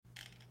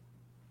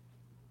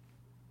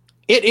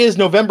It is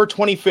November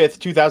 25th,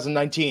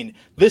 2019.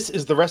 This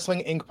is the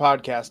Wrestling Inc.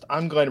 podcast.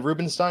 I'm Glenn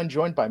Rubenstein,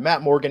 joined by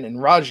Matt Morgan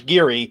and Raj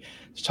Giri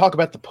to talk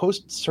about the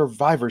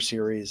post-Survivor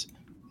Series,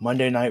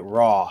 Monday Night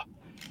Raw.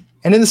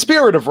 And in the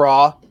spirit of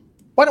Raw,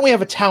 why don't we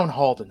have a town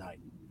hall tonight?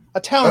 A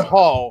town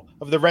hall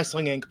of the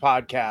Wrestling Inc.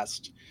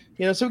 podcast.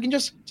 So we can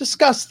just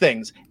discuss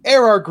things,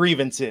 air our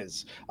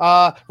grievances.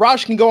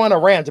 Raj can go on a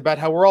rant about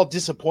how we're all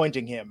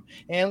disappointing him.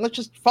 And let's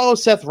just follow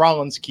Seth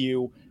Rollins'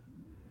 cue.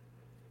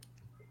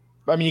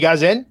 You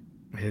guys in?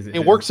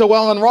 It worked so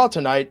well on Raw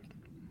tonight.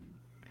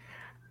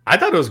 I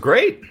thought it was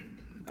great.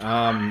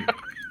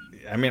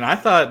 I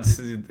thought,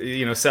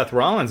 Seth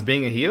Rollins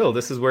being a heel,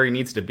 this is where he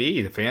needs to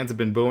be. The fans have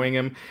been booing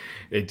him.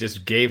 It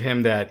just gave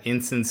him that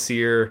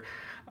insincere,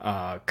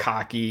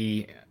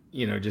 cocky,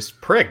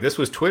 just prick. This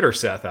was Twitter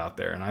Seth out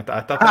there, and I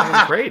thought that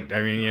was great.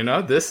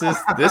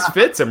 This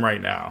fits him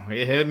right now.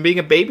 Him being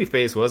a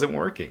babyface wasn't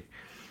working.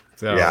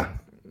 So, yeah.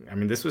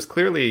 This was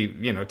clearly,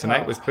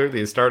 tonight was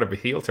clearly the start of a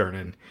heel turn,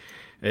 and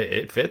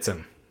it fits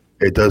him.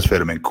 It does fit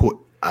him. And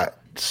cool.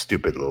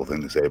 Stupid little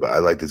thing to say, but I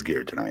like this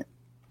gear tonight.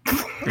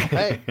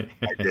 Hey,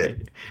 I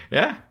did.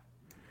 Yeah.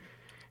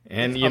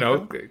 And,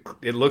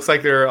 it looks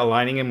like they're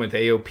aligning him with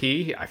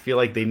AOP. I feel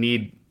like they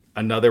need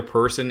another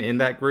person in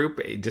that group.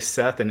 Just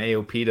Seth and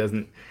AOP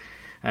doesn't.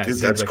 Dude,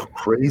 that's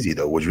crazy,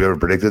 though. Would you ever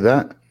predicted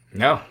that?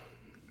 No,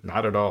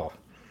 not at all.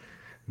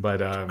 But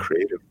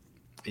creative.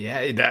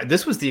 Yeah,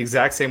 this was the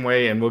exact same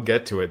way, and we'll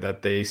get to it,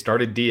 that they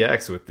started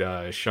DX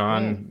with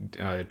Shawn,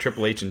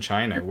 Triple H in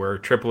China, where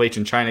Triple H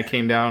in China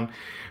came down,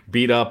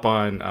 beat up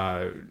on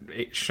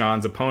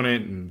Shawn's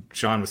opponent, and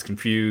Shawn was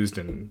confused,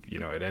 and,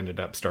 it ended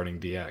up starting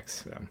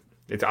DX.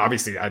 It's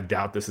obviously, I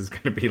doubt this is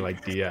going to be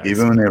like DX.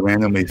 Even when they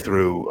randomly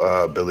threw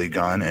Billy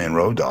Gunn and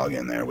Road Dogg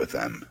in there with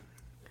them.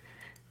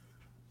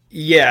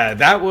 Yeah,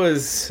 that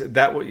was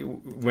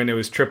when it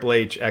was Triple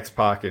H,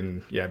 X-Pac,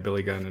 and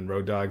Billy Gunn and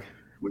Road Dogg.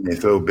 When they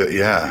throw,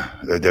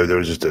 there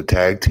was just a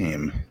tag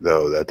team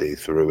though that they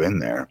threw in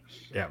there.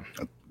 Yeah,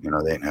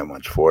 they didn't have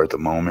much for at the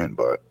moment,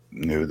 but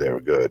knew they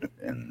were good,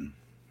 and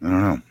I don't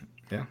know.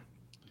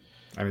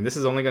 Yeah, this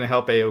is only going to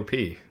help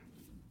AOP.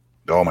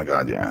 Oh my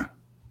God, yeah.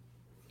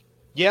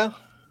 Yeah,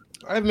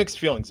 I have mixed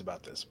feelings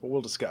about this, but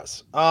we'll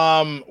discuss.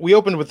 We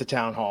opened with the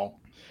town hall.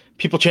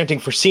 People chanting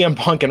for CM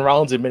Punk and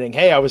Rollins admitting,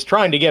 "Hey, I was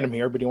trying to get him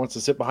here, but he wants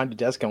to sit behind a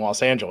desk in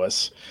Los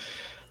Angeles."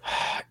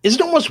 Is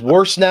it almost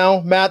worse now,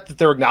 Matt, that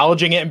they're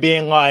acknowledging it and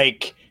being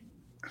like,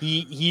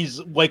 he's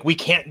like, we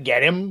can't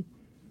get him?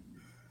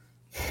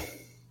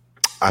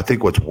 I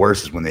think what's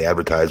worse is when the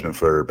advertisement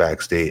for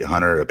Backstage,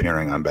 Hunter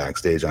appearing on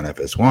Backstage on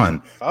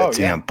FS1, that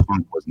CM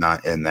Punk was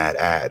not in that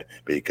ad,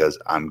 because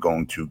I'm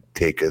going to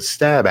take a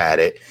stab at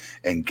it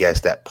and guess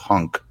that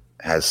Punk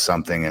has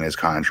something in his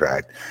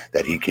contract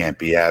that he can't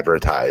be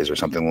advertised or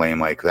something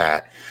lame like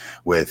that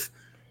with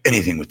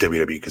anything with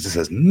WWE, because this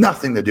has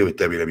nothing to do with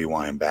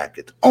WWE and back.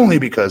 It's only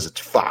because it's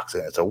Fox,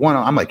 and it's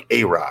I'm like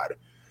A-Rod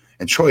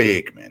and Troy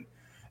Aikman,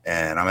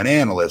 and I'm an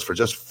analyst for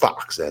just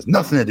Fox. It has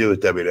nothing to do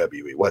with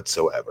WWE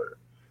whatsoever.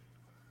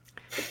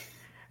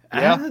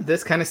 Yeah,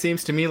 this kind of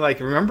seems to me like,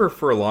 remember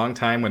for a long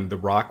time when The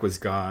Rock was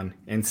gone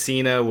and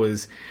Cena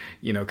was,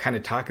 kind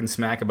of talking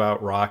smack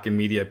about Rock in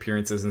media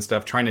appearances and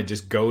stuff, trying to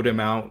just goad him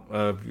out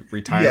of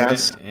retirement.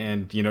 Yes.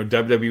 And,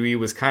 WWE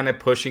was kind of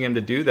pushing him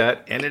to do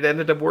that, and it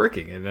ended up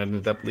working. It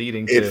ended up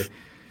leading to...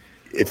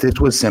 If this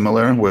was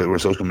similar, where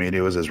social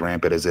media was as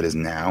rampant as it is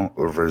now,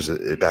 or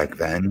versus back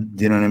then,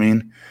 do you know what I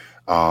mean?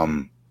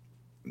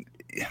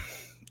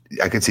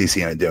 I could see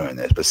Cena doing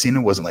this, but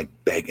Cena wasn't like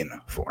begging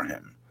for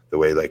him. The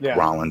way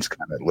Rollins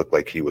kind of looked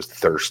like he was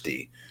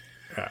thirsty,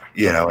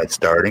 at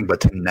starting. But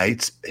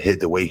tonight's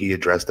the way he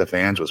addressed the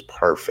fans was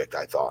perfect,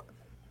 I thought.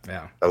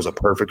 Yeah. That was a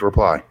perfect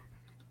reply.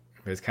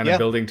 It's kind of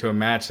building to a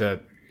match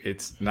that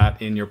it's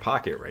not in your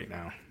pocket right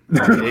now.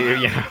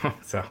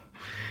 So,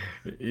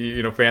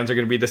 fans are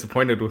going to be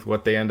disappointed with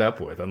what they end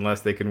up with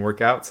unless they can work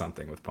out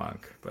something with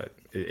Punk. But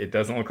it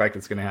doesn't look like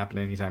it's going to happen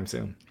anytime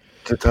soon.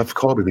 It's a tough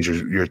call because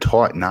you're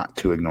taught not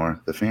to ignore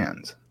the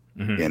fans.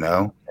 Mm-hmm. And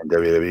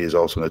WWE is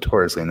also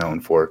notoriously known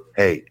for,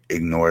 hey,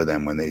 ignore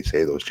them when they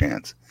say those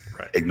chants.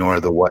 Right. Ignore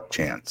the what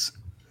chants.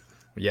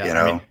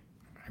 Yeah.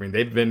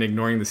 They've been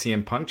ignoring the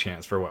CM Punk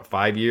chants for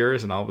 5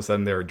 years, and all of a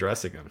sudden they're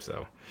addressing them.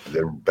 So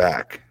they're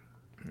back,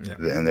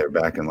 and they're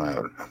back and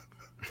loud.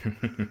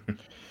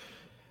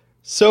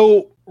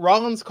 So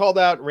Rollins called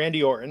out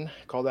Randy Orton,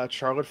 called out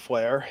Charlotte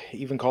Flair,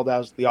 even called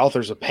out the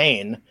Authors of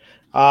Pain.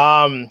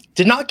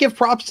 Did not give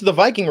props to the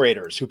Viking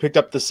Raiders, who picked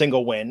up the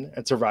single win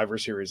at Survivor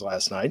Series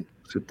last night.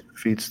 So it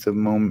defeats the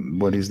moment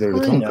what he's there to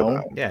talk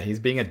about. Yeah, he's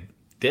being a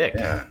dick.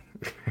 Yeah.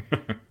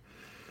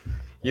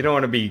 You don't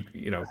want to be,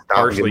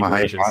 partially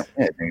gracious.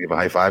 Give him a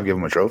high five, give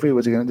him a trophy.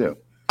 What's he going to do?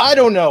 I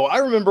don't know. I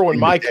remember when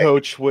my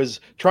coach was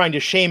trying to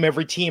shame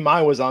every team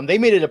I was on. They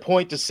made it a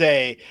point to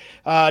say,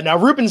 now,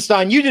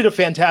 Rubenstein, you did a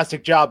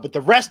fantastic job, but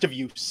the rest of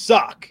you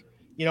suck.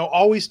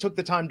 Always took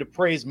the time to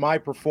praise my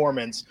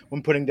performance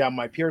when putting down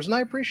my peers, and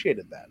I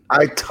appreciated that.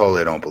 I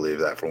totally don't believe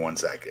that for 1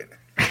 second.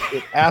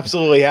 It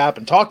absolutely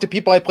happened. Talk to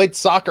people I played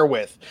soccer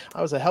with.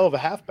 I was a hell of a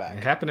halfback.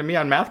 It happened to me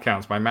on Math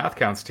Counts, my Math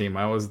Counts team.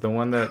 I was the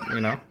one that,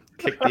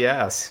 kicked the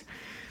ass.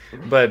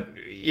 But,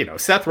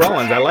 Seth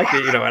Rollins, I like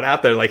it, and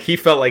out there, like, he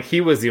felt like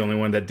he was the only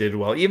one that did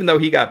well, even though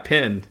he got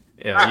pinned,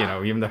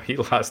 even though he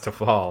lost to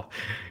fall.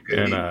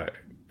 And,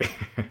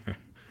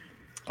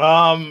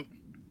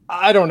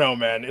 I don't know,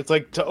 man. It's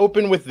like to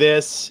open with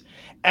this,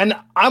 and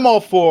I'm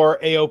all for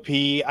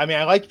AOP. I mean,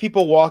 I like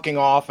people walking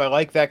off. I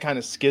like that kind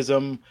of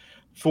schism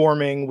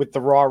forming with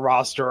the Raw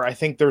roster. I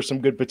think there's some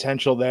good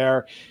potential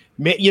there.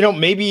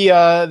 Maybe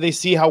they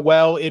see how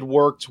well it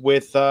worked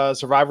with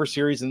Survivor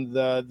Series and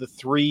the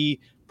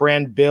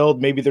 3-brand build.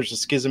 Maybe there's a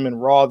schism in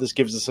Raw. This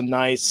gives us a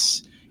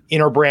nice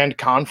inter-brand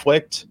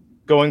conflict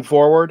going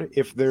forward.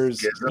 If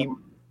there's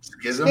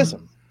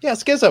schism. Yeah,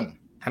 schism.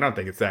 I don't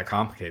think it's that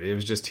complicated. It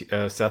was just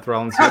Seth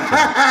Rollins.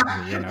 That's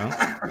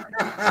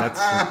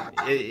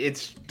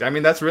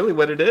really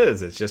what it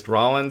is. It's just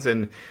Rollins,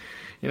 and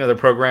they're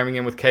programming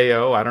him with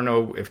KO. I don't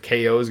know if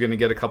KO is going to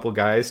get a couple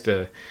guys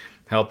to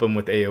help him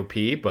with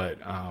AOP, but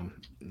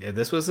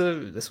this was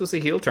a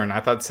heel turn. I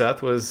thought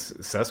Seth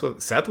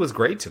was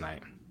great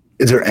tonight.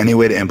 Is there any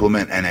way to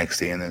implement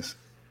NXT in this?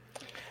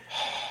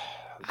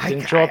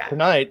 Didn't show up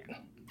tonight.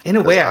 In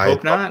a way, I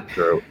hope not.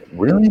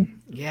 Really?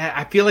 Yeah,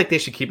 I feel like they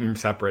should keep them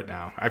separate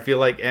now. I feel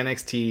like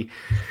NXT,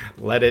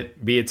 let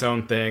it be its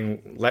own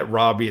thing. Let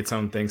Raw be its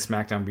own thing.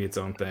 SmackDown be its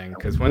own thing.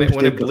 Because when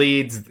it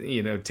bleeds,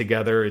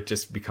 together, it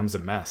just becomes a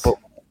mess.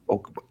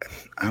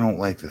 I don't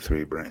like the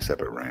 3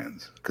 separate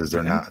brands because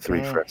they're not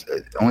 3 fresh.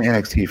 Only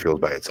NXT feels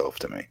by itself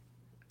to me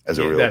as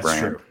a real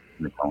brand,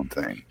 its own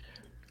thing.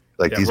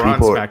 Like these Raw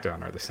people, and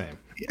SmackDown are the same,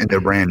 and they're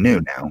brand new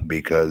now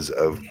because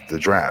of the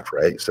draft,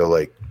 right? So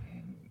like,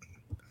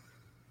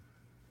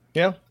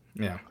 yeah.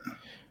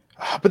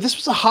 But this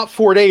was a hot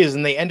 4 days,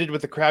 and they ended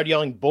with the crowd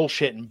yelling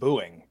bullshit and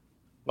booing.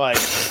 Like,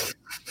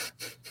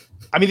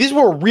 I mean, these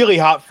were really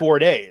hot 4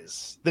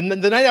 days. The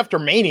night after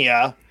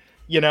Mania,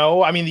 you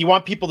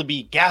want people to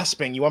be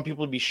gasping. You want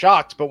people to be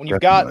shocked. But when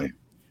you've got a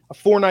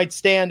 4-night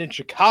stand in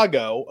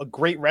Chicago, a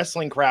great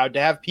wrestling crowd,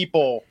 to have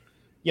people,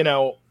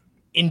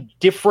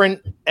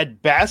 indifferent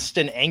at best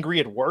and angry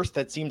at worst,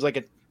 that seems like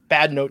a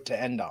bad note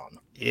to end on.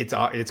 It's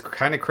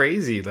kind of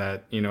crazy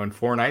that, in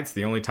 4 nights,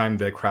 the only time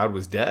the crowd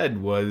was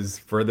dead was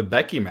for the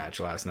Becky match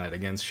last night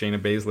against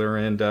Shayna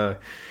Baszler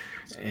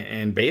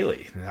and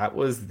Bayley. That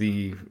was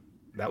the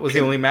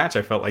only match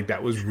I felt like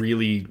that was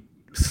really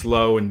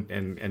slow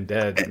and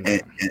dead.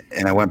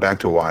 And I went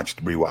back to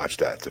rewatch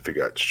that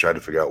to try to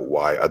figure out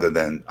why, other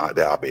than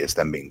the obvious,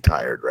 them being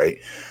tired, right?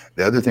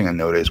 The other thing I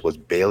noticed was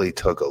Bayley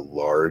took a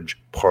large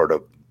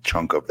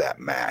chunk of that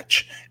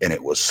match, and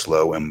it was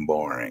slow and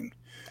boring.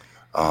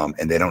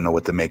 And they don't know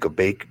what to make of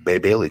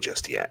Bayley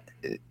just yet.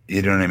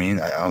 You know what I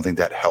mean? I don't think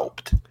that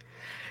helped.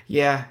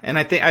 Yeah, and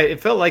I think it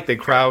felt like the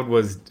crowd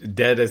was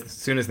dead as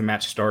soon as the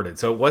match started.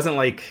 So it wasn't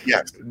like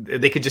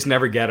they could just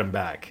never get him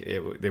back.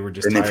 They were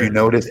just. And tired. If you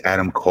notice,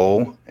 Adam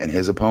Cole and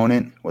his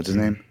opponent, what's his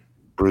name,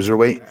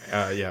 Bruiserweight.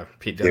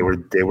 Pete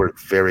Dunne. They were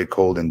very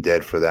cold and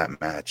dead for that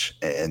match,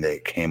 and they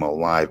came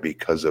alive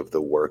because of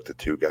the work the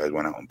 2 guys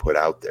went out and put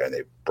out there, and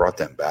they brought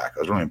them back. I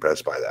was really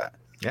impressed by that.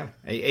 Yeah,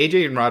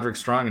 AJ and Roderick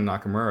Strong and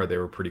Nakamura, they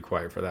were pretty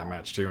quiet for that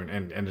match too,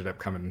 and ended up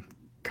coming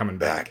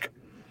back.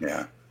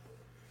 Yeah.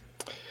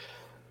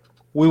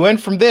 We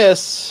went from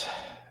this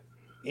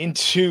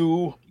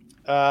into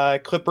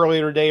a clip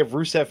earlier today of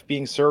Rusev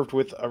being served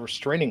with a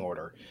restraining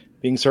order,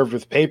 being served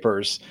with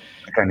papers.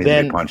 I kind of need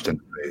to get punched in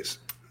the face.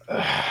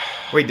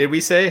 Wait, did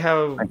we say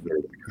how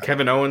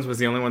Kevin Owens was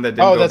the only one that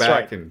didn't go back?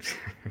 Right. And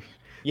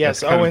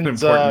yes,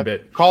 Owens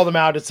called him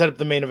out and set up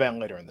the main event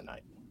later in the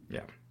night.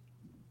 Yeah.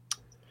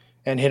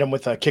 And hit him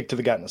with a kick to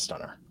the gut and a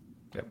stunner.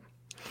 Yep.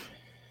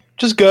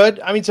 Just good.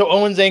 I mean, so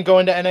Owens ain't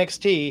going to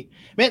NXT.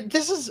 Man,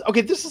 this is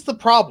the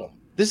problem.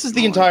 This is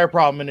the entire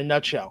problem in a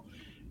nutshell.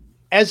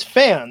 As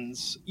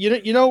fans,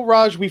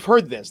 Raj, we've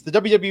heard this. The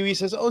WWE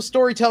says,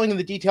 storytelling and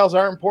the details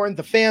aren't important.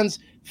 The fans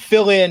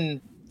fill in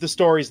the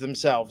stories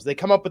themselves. They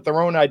come up with their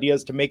own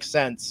ideas to make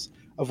sense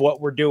of what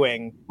we're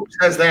doing. Who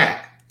says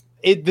that?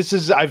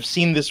 I've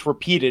seen this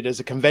repeated as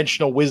a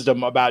conventional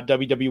wisdom about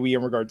WWE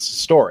in regards to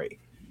story.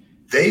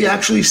 They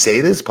actually say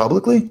this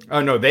publicly?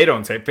 Oh, no, they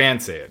don't say it.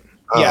 Fans say it.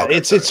 Yeah,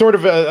 it's sort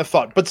of a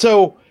thought. But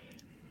so,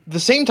 at the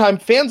same time,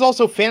 fans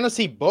also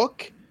fantasy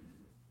book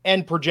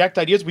and project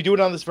ideas. We do it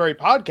on this very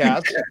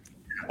podcast.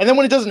 And then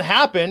when it doesn't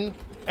happen,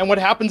 and what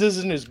happens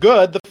isn't as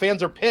good, the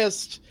fans are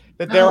pissed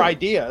that their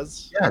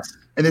ideas. Yes.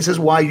 And this is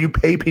why you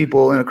pay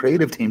people in a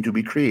creative team to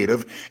be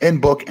creative and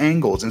book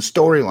angles and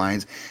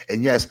storylines.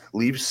 And yes,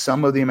 leave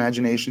some of the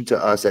imagination to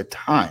us at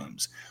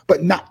times,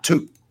 but not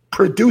to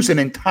produce an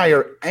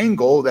entire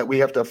angle that we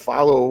have to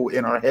follow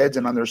in our heads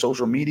and on their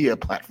social media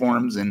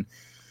platforms. And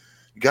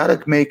you got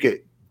to make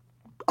it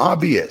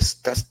obvious.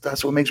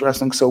 That's what makes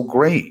wrestling so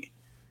great.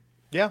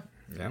 Yeah.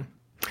 Yeah.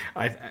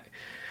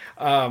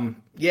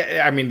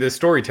 Yeah, I mean, the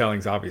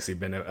storytelling's obviously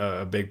been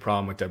a big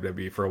problem with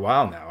WWE for a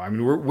while now. I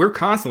mean, we're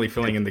constantly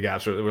filling in the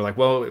gaps. We're like,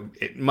 well,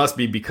 it must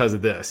be because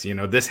of this.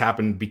 This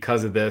happened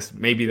because of this.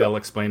 Maybe they'll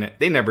explain it.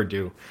 They never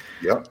do.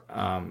 Yep.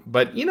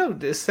 But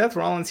this Seth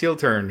Rollins heel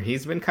turn,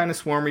 he's been kind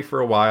of swarmy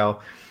for a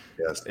while.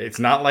 Yes. It's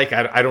not like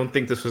I don't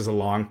think this was a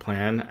long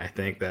plan. I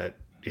think that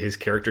his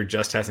character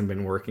just hasn't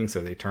been working,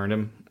 so they turned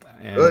him.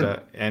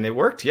 And it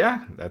worked.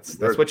 Yeah, that's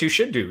what you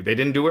should do. They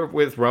didn't do it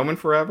with Roman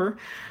forever.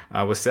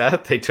 With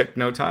Seth, they took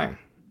no time.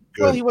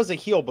 Good. Well, he was a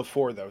heel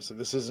before, though, so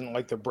this isn't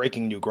like they're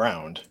breaking new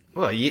ground.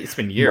 Well, it's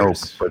been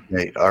years. No, but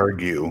they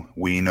argue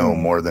we know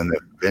more than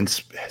that.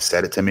 Vince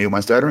said it to me with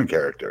my stuttering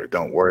character.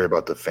 Don't worry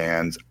about the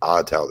fans.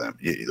 I'll tell them.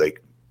 He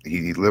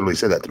literally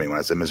said that to me when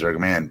I said, Mr.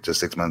 McMahon, just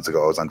 6 months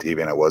ago, I was on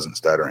TV and I wasn't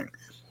stuttering.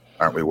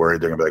 Aren't we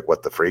worried? They're going to be like,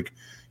 what the freak?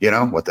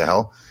 What the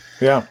hell?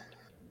 Yeah.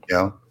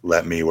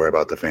 Let me worry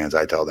about the fans.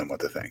 I tell them what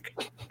to think.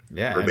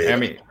 Yeah,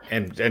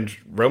 and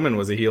Roman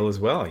was a heel as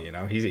well.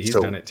 He's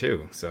done it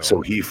too.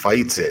 So he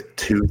fights it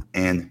tooth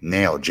and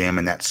nail,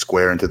 jamming that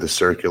square into the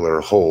circular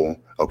hole.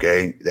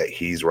 Okay, that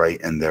he's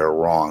right and they're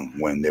wrong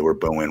when they were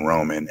booing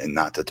Roman and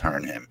not to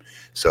turn him.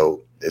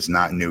 So it's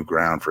not new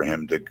ground for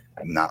him to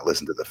not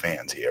listen to the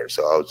fans here.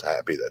 So I was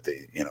happy that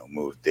they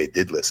moved. They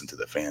did listen to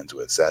the fans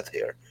with Seth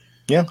here.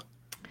 Yeah.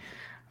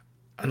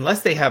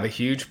 Unless they have a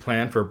huge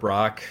plan for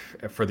Brock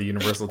for the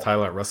Universal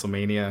title at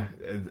WrestleMania,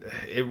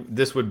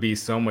 this would be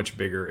so much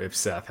bigger if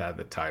Seth had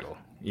the title.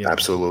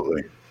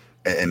 Absolutely.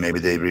 And maybe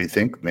they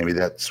rethink. Maybe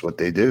that's what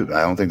they do.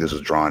 I don't think this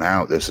was drawn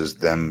out. This is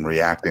them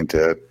reacting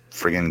to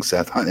friggin'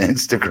 Seth on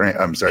Instagram.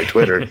 I'm sorry,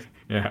 Twitter.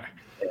 Yeah.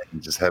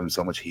 And just having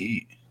so much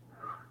heat.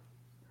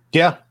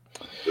 Yeah.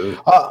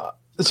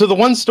 So the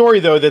one story,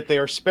 though, that they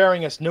are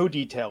sparing us no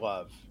detail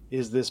of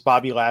is this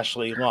Bobby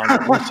Lashley Lana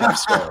Rusev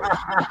story.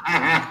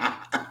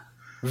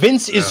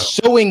 Vince is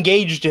so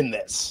engaged in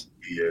this.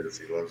 He is.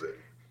 He loves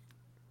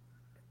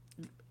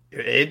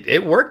it.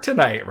 It worked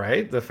tonight,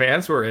 right? The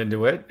fans were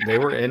into it. They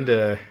were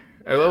into.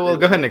 Well,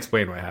 go ahead and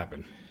explain what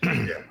happened.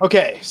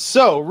 Okay,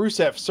 so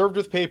Rusev served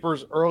with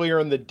papers earlier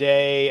in the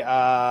day,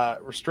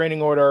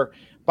 restraining order.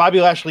 Bobby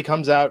Lashley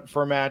comes out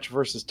for a match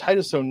versus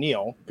Titus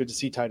O'Neil. Good to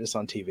see Titus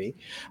on TV.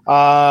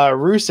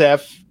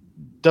 Rusev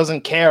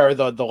doesn't care.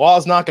 The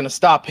law's not going to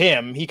stop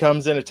him. He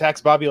comes in,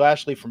 attacks Bobby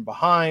Lashley from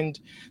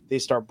behind. They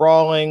start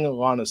brawling.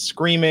 Lana's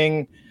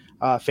screaming.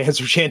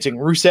 Fans are chanting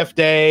Rusev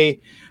Day.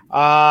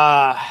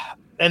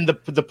 And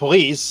the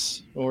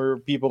police, or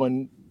people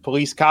in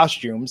police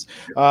costumes,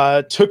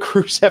 took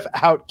Rusev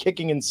out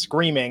kicking and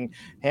screaming,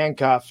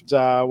 handcuffed,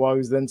 while he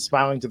was then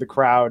smiling to the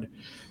crowd.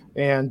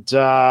 And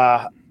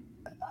I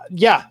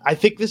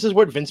think this is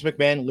what Vince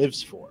McMahon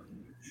lives for.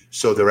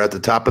 So they're at the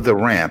top of the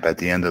ramp at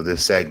the end of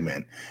this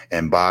segment,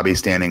 and Bobby's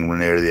standing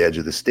near the edge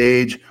of the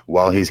stage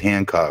while he's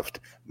handcuffed.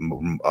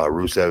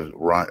 Rusev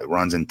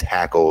runs and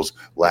tackles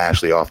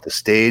Lashley off the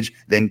stage,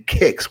 then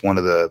kicks one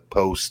of the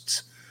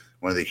posts,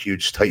 one of the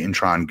huge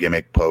Titantron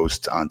gimmick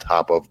posts on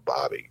top of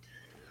Bobby.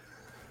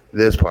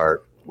 This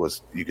part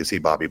was, you could see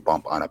Bobby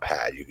bump on a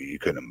pad. You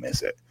couldn't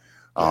miss it,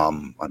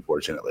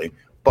 unfortunately.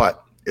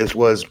 But this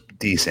was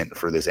decent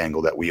for this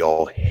angle that we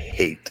all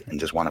hate and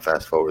just want to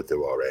fast forward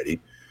through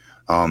already.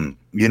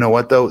 You know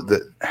what, though?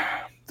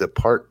 The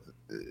part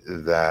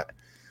that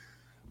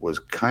was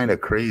kind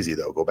of crazy,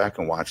 though, go back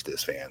and watch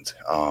this, fans.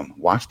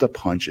 Watch the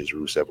punches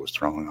Rusev was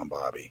throwing on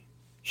Bobby.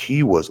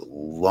 He was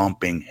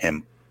lumping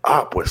him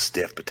up with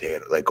stiff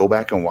potato. Like, go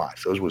back and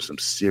watch. Those were some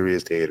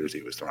serious taters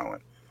he was throwing.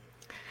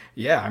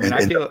 Yeah, I mean,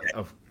 I feel...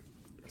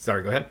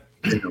 sorry, go ahead.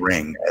 In the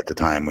ring at the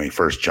time when he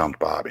first jumped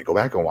Bobby. Go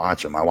back and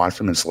watch him. I watched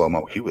him in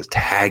slow-mo. He was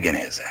tagging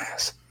his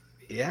ass.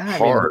 Yeah.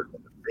 Hard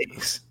in the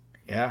face.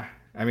 Yeah.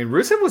 I mean,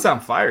 Rusev was on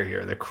fire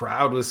here. The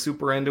crowd was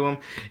super into him.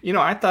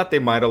 I thought they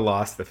might have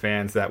lost the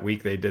fans that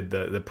week. They did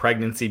the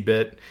pregnancy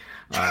bit,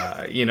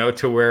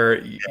 to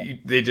where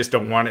they just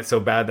don't want it so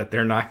bad that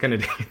they're not going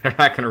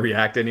to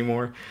react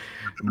anymore.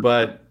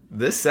 But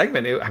this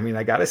segment,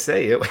 I gotta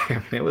say, it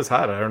was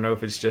hot. I don't know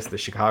if it's just the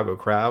Chicago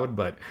crowd,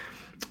 but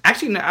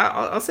actually,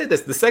 I'll say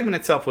this: the segment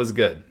itself was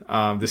good.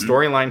 The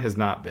storyline has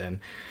not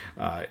been.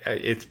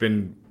 It's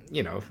been,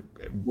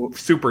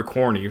 super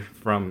corny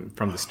from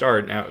the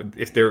start. Now,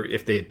 if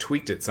they had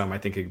tweaked it some, I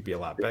think it could be a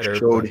lot better. It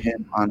showed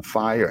him on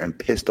fire and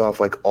pissed off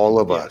like all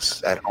of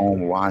us at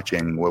home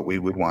watching what we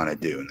would want to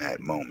do in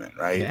that moment,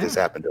 right? Yeah. This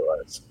happened to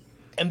us.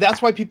 And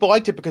that's why people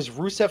liked it, because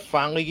Rusev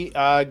finally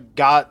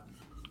got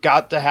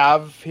to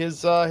have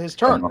his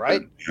turn,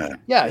 right?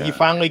 Yeah, he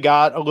finally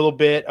got a little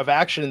bit of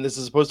action, and this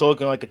is supposed to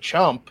look like a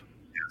chump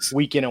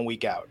week in and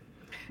week out.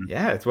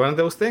 Yeah, it's one of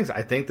those things.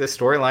 I think this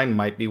storyline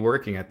might be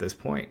working at this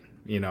point.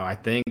 I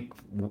think,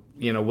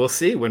 we'll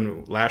see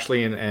when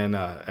Lashley and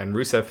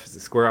Rusev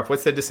square off.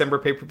 What's the December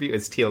pay-per-view?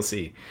 It's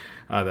TLC.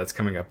 That's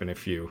coming up in a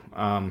few.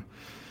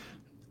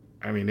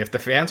 If the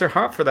fans are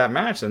hot for that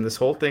match, then this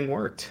whole thing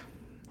worked.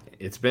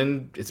 It's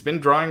been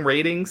drawing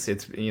ratings.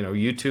 It's,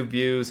 YouTube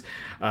views.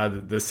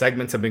 The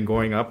segments have been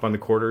going up on the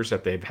quarters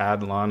that they've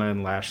had Lana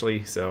and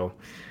Lashley. So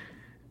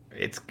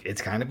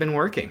it's kind of been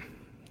working.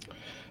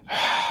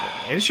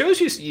 And it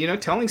shows you,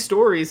 telling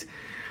stories.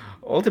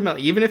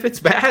 Ultimately, even if it's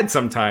bad,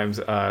 sometimes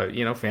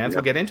fans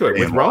will get into it.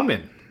 With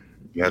Roman,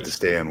 you have to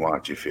stay and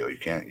watch. You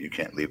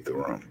can't leave the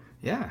room.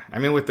 Yeah, I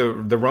mean, with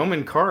the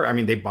Roman car, I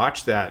mean, they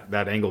botched that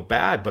angle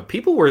bad, but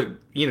people were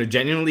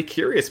genuinely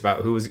curious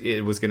about who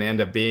it was going to end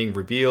up being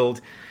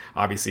revealed.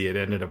 Obviously, it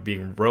ended up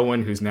being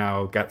Rowan, who's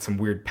now got some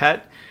weird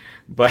pet,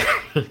 but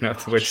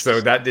so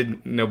that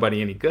did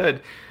nobody any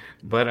good.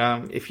 But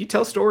if you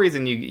tell stories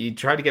and you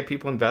try to get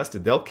people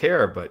invested, they'll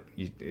care, but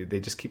they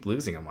just keep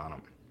losing them on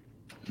them.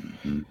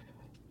 Mm-hmm.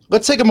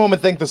 Let's take a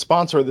moment to thank the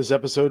sponsor of this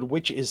episode,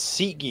 which is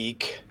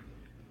SeatGeek.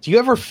 Do you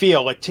ever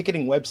feel like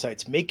ticketing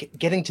websites make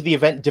getting to the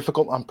event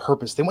difficult on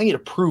purpose? They want you to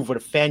prove what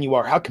a fan you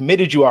are, how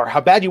committed you are, how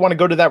bad you want to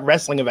go to that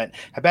wrestling event,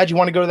 how bad you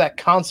want to go to that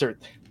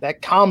concert,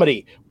 that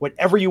comedy,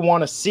 whatever you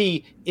want to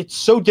see. It's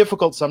so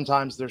difficult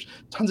sometimes. There's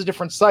tons of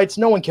different sites.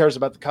 No one cares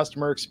about the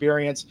customer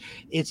experience.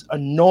 It's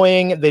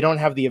annoying. They don't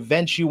have the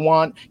events you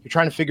want. You're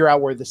trying to figure out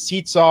where the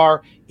seats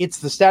are. It's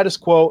the status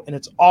quo, and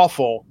it's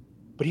awful.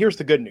 But here's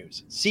the good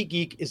news.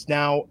 SeatGeek is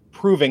now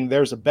proving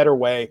there's a better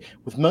way.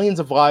 With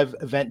millions of live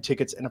event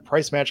tickets and a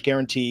price match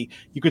guarantee,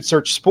 you could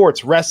search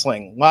sports,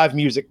 wrestling, live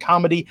music,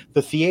 comedy,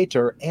 the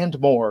theater, and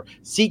more.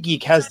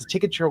 SeatGeek has the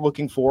tickets you're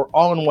looking for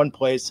all in one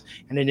place.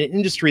 And in an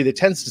industry that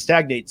tends to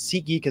stagnate,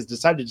 SeatGeek has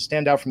decided to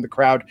stand out from the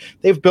crowd.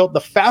 They've built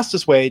the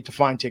fastest way to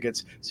find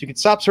tickets so you can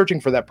stop searching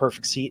for that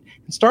perfect seat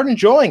and start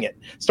enjoying it.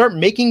 Start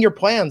making your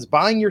plans,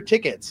 buying your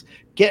tickets,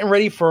 getting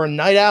ready for a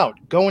night out,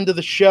 going to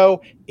the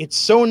show. It's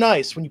so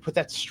nice when you put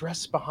that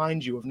stress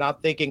behind you of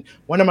not thinking,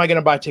 when am I going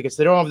to buy tickets?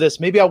 They don't have this.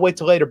 Maybe I'll wait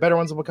till later. Better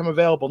ones will become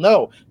available.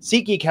 No,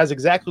 SeatGeek has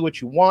exactly what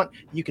you want.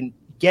 You can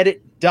get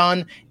it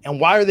done. And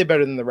why are they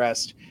better than the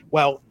rest?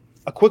 Well,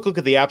 a quick look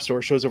at the App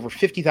Store shows over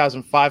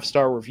 50,000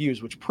 five-star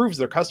reviews, which proves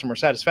their customer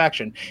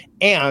satisfaction.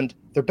 And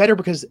they're better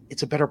because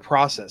it's a better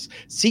process.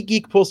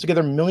 SeatGeek pulls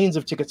together millions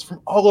of tickets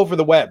from all over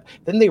the web.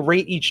 Then they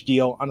rate each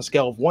deal on a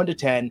scale of 1 to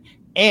 10,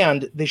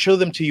 and they show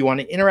them to you on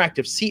an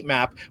interactive seat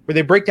map where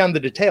they break down the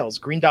details.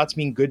 Green dots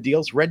mean good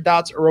deals. Red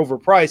dots are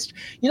overpriced.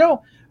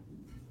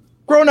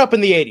 Growing up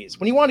in the 80s,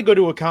 when you want to go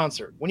to a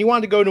concert, when you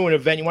want to go to an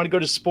event, you want to go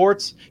to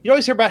sports, you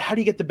always hear about how do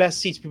you get the best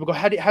seats. People go,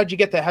 how'd you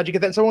get that? How'd you get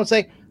that? And someone would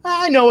say,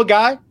 I know a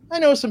guy. I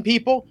know some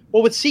people.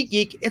 Well, with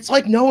SeatGeek, it's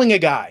like knowing a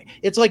guy.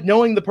 It's like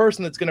knowing the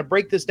person that's going to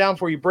break this down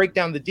for you, break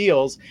down the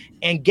deals,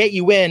 and get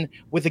you in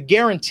with a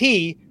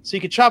guarantee so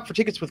you can shop for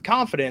tickets with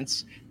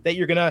confidence that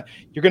you're gonna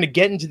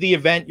get into the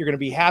event. You're gonna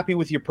be happy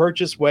with your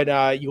purchase when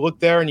you look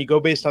there and you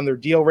go based on their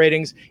deal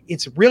ratings.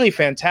 It's really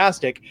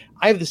fantastic.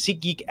 I have the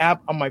SeatGeek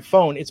app on my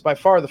phone. It's by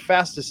far the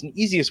fastest and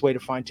easiest way to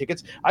find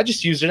tickets. I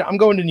just used it. I'm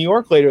going to New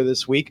York later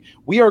this week.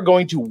 We are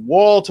going to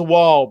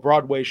wall-to-wall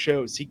Broadway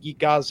shows. SeatGeek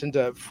got us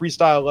into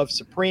Freestyle Love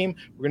Supreme.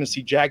 We're going to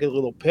see Jagged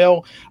Little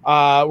Pill.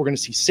 We're going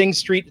to see Sing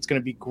Street. It's going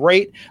to be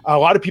great. A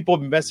lot of people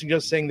have been messaging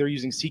us saying they're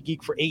using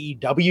SeatGeek for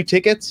AEW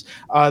tickets.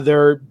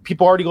 There are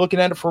people already looking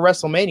at it for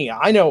WrestleMania.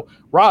 I know,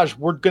 Raj,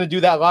 we're going to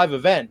do that live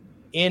event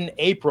in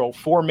April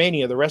for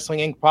Mania, the Wrestling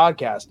Inc.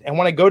 podcast. And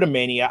when I go to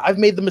Mania, I've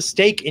made the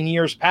mistake in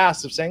years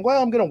past of saying,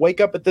 well, I'm going to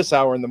wake up at this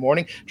hour in the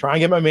morning, try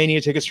and get my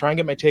Mania tickets, try and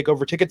get my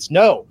TakeOver tickets.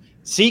 No,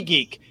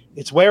 SeatGeek,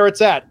 it's where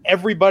it's at.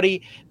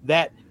 Everybody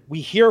that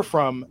we hear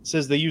from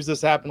says they use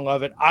this app and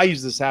love it. I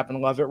use this app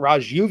and love it.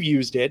 Raj, you've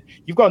used it.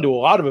 You've gone to a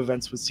lot of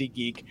events with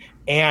SeatGeek,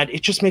 and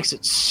it just makes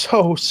it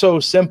so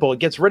simple. It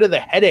gets rid of the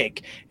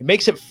headache. It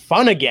makes it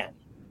fun again.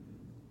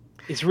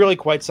 It's really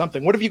quite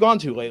something. What have you gone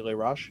to lately,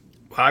 Raj?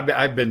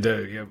 I've been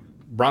to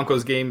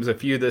Broncos games, a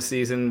few this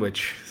season,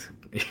 which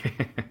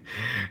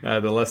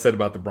the less said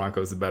about the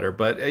Broncos, the better.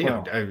 But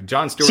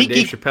Jon Stewart,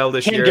 Dave Chappelle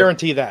this year. Can't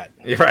guarantee that.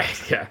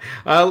 Right? Yeah.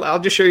 I'll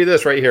just show you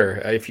this right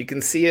here. If you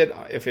can see it,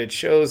 if it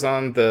shows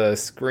on the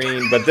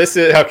screen, but this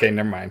is okay.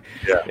 Never mind.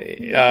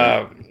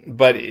 Yeah.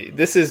 But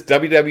this is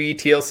WWE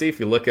TLC. If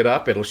you look it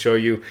up, it'll show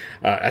you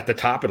at the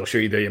top. It'll show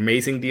you the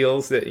amazing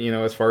deals that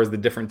as far as the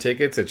different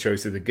tickets. It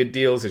shows you the good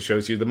deals. It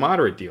shows you the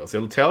moderate deals.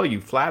 It'll tell you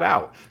flat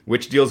out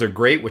which deals are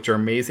great, which are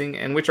amazing,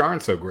 and which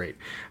aren't so great.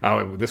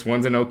 This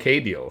one's an okay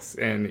deals,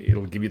 and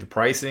it'll give you the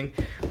pricing.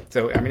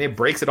 So I mean, it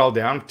breaks it all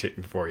down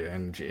for you,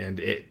 and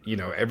it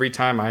every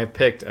time I have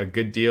picked a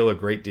good deal, a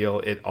great deal,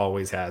 it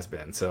always has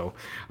been. So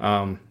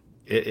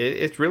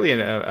it's really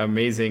an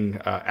amazing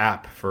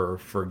app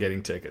for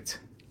getting tickets.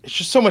 It's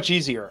just so much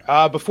easier.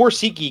 Before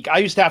SeatGeek, I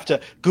used to have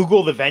to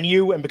Google the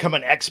venue and become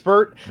an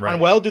expert on,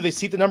 well, do they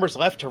seat the numbers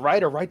left to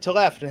right or right to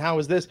left? And how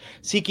is this?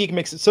 SeatGeek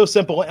makes it so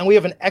simple. And we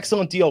have an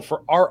excellent deal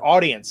for our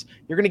audience.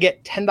 You're going to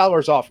get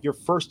 $10 off your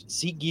first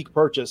SeatGeek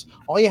purchase.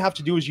 All you have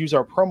to do is use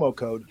our promo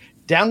code.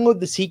 Download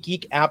the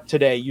SeatGeek app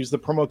today. Use the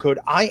promo code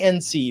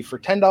INC for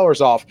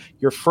 $10 off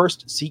your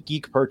first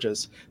SeatGeek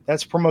purchase.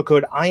 That's promo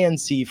code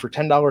INC for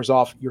 $10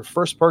 off your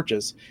first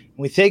purchase. And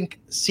we thank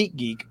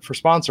SeatGeek for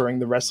sponsoring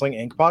the Wrestling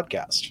Inc.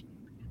 podcast.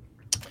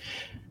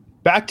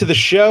 Back to the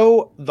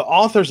show. The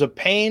Authors of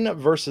Pain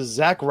versus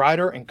Zack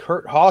Ryder and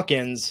Kurt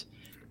Hawkins.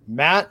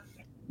 Matt?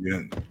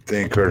 You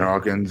think Kurt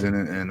Hawkins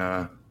and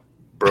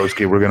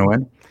Broski were going to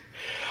win?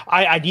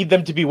 I need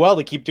them to be well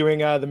to keep doing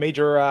the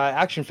major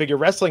action figure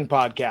wrestling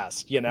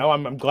podcast. You know,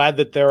 I'm glad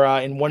that they're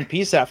in one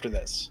piece after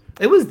this.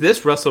 It was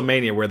this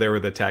WrestleMania where they were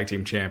the tag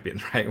team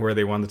champions, right? Where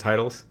they won the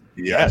titles.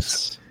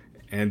 Yes.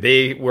 And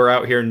they were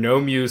out here, no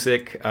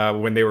music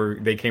when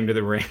they came to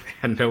the ring.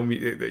 And no,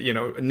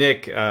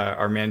 Nick,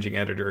 our managing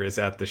editor, is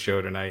at the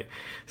show tonight.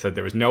 Said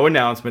there was no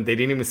announcement. They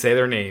didn't even say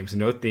their names.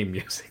 No theme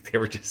music. They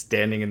were just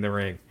standing in the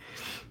ring.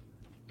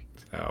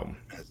 So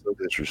it's so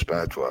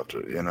disrespectful.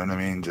 After you know what I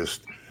mean?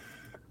 Just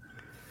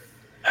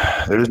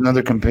there's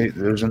another company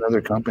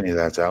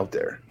that's out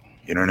there.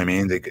 You know what I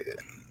mean?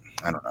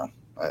 I don't know.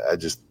 I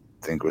just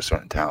think with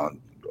certain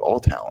talent, all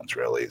talents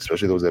really,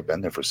 especially those that have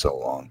been there for so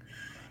long.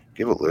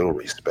 Give a little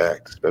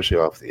respect, especially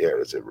off the air.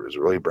 It was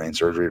really brain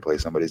surgery to play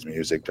somebody's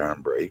music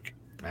during break.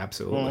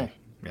 Absolutely.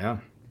 Yeah.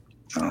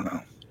 I don't know.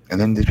 And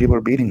then these people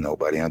are beating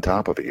nobody on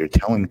top of it. You're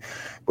telling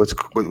what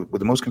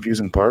the most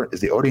confusing part is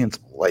the audience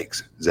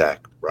likes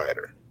Zack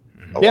Ryder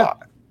a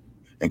lot.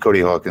 And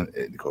Cody Hawkins.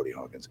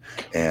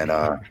 And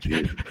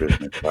Jesus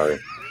Christmas, sorry.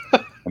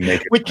 I'm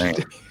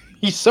making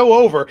He's so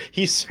over.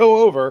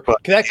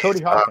 But that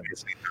Cody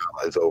Hawkins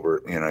is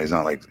over. You know, he's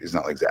not like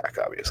Zach,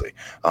 obviously.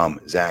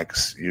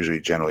 Zach's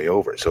usually generally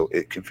over. So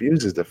it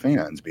confuses the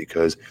fans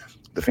because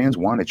the fans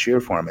want to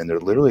cheer for him and they're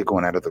literally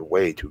going out of their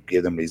way to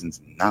give them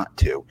reasons not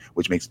to,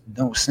 which makes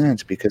no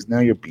sense because now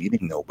you're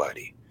beating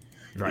nobody.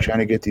 Right. You're trying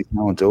to get these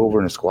talents over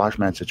in a squash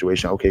match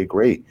situation. Okay,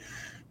 great.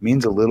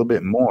 Means a little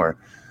bit more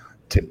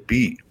to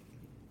beat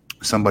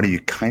somebody you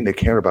kind of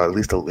care about at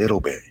least a little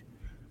bit.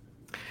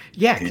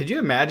 Yeah, could you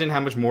imagine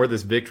how much more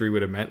this victory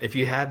would have meant if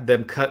you had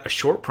them cut a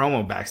short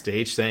promo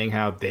backstage saying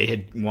how they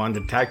had won the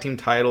tag team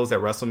titles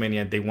at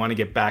WrestleMania, they want to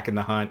get back in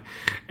the hunt,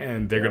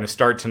 and they're going to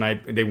start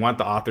tonight. They want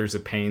the Authors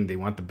of Pain, they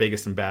want the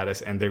biggest and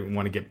baddest, and they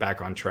want to get back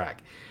on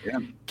track. Yeah.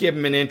 Give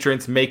them an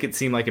entrance, make it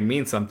seem like it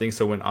means something,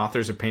 so when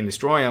Authors of Pain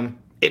destroy them,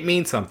 it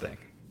means something.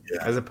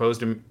 Yeah. As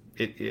opposed to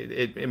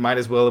it might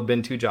as well have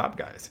been two job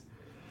guys.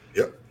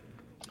 Yep.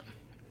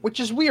 Which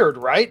is weird,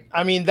 right?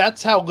 I mean,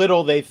 that's how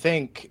little they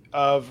think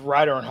of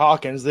Ryder and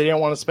Hawkins. They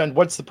didn't want to spend,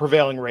 what's the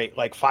prevailing rate?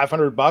 Like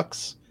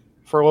 $500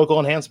 for local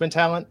enhancement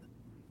talent?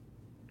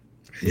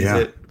 Yeah.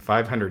 Is it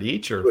 500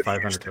 each or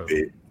 500 total?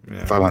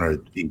 Yeah.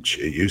 500 each.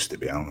 It used to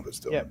be. I don't know if it's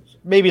still. Yeah.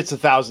 Maybe it's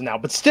 1,000 now,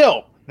 but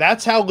still,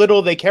 that's how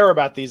little they care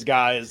about these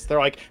guys. They're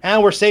like,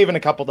 we're saving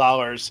a couple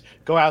dollars.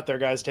 Go out there,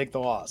 guys. Take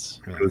the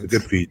loss. It was a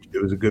good feature.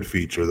 It was a good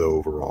feature, though,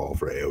 overall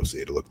for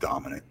AOC to look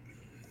dominant.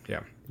 Yeah.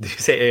 Did you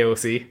say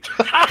AOC?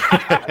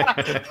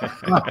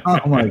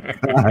 Oh my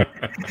God.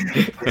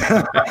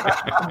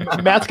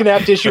 Matt's gonna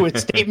have to issue a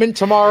statement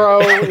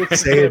tomorrow.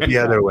 Say it the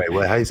other way.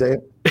 How do you say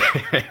it?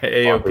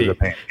 AOP.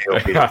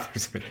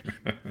 AOP.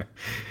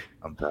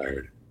 I'm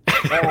tired.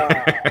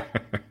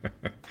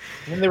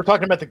 And they were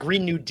talking about the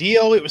Green New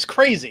Deal. It was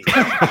crazy.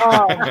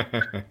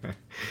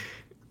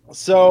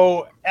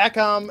 So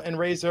Akam and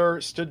Razor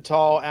stood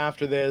tall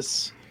after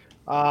this.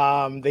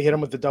 They hit him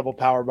with the double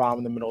power bomb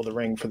in the middle of the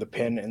ring for the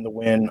pin and the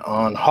win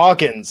on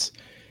Hawkins.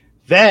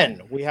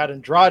 Then we had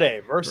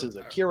Andrade versus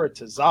Akira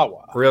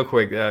Tozawa. Real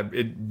quick,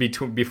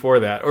 before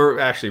that, or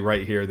actually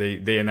right here,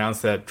 they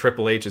announced that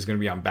Triple H is going to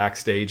be on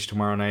Backstage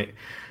tomorrow night.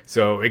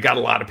 So it got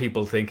a lot of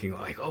people thinking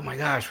like, oh my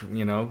gosh,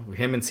 him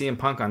and CM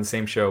Punk on the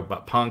same show,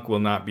 but Punk will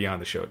not be on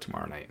the show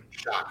tomorrow night.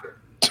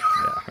 Shocker.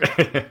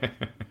 Yeah.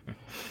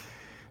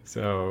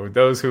 So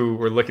those who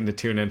were looking to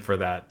tune in for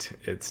that,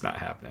 it's not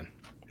happening.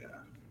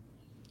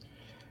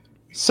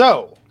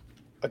 So,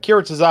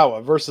 Akira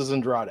Tozawa versus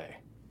Andrade.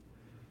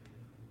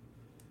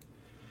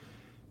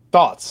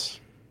 Thoughts?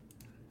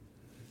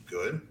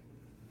 Good.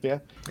 Yeah.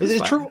 Is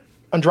it true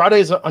Andrade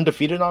is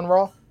undefeated on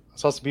Raw? I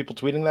saw some people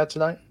tweeting that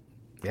tonight.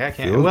 Yeah, I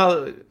can't.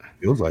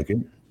 Feels like it.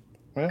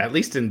 Yeah. At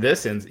least in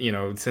this,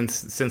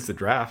 since the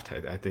draft,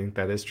 I think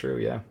that is true.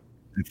 Yeah.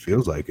 It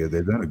feels like it.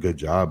 They've done a good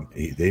job.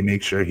 They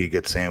make sure he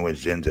gets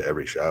sandwiched into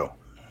every show.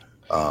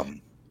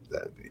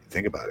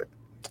 Think about it.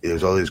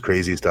 There's all this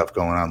crazy stuff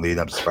going on leading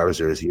up to Survivor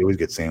Series. He always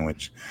gets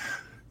sandwiched.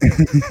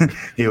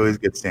 He always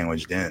gets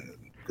sandwiched in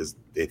because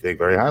they think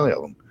very highly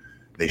of him.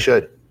 They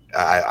should.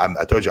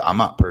 I told you I'm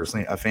not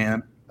personally a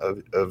fan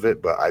of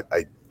it, but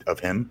I of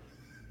him.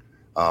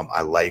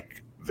 I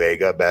like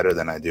Vega better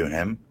than I do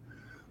him,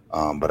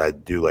 but I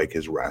do like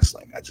his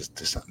wrestling. Just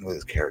something with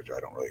his character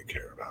I don't really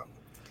care about.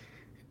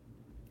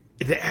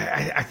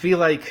 I feel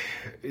like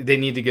they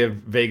need to give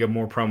Vega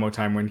more promo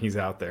time when he's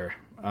out there.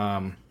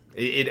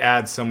 It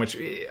adds so much.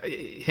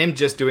 Him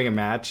just doing a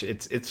match,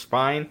 it's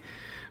fine,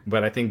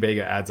 but I think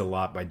Vega adds a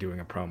lot by doing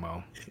a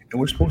promo. And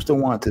we're supposed to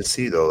want to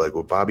see, though, like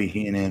with Bobby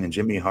Heenan and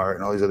Jimmy Hart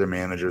and all these other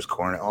managers,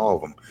 Cornette, all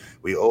of them,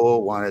 we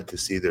all wanted to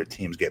see their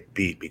teams get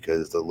beat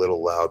because the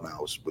little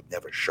loudmouths would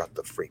never shut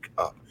the freak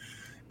up.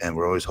 And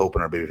we're always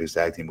hoping our babyface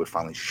tag team would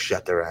finally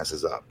shut their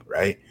asses up,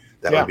 right?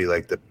 That would be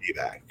like the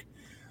payback.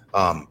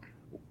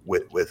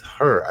 With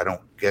her, I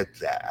don't get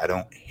that. I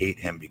don't hate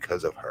him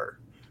because of her.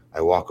 I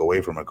walk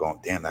away from her going,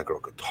 damn, that girl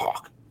could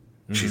talk.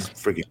 Mm-hmm. She's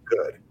freaking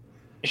good.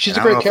 She's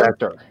a great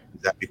character.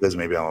 Is that because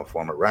maybe I'm a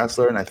former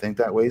wrestler and I think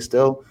that way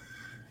still?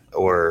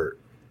 Or,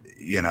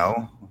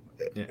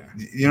 Yeah.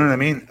 You know what I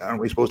mean? Aren't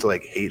we supposed to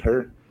like hate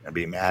her and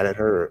be mad at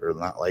her or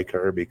not like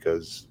her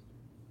because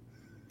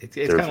it's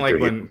kind of like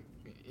when,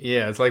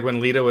 it's like when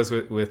Lita was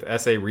with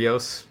S.A.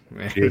 Rios.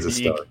 She is a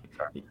star.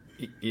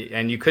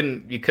 And you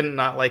couldn't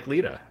not like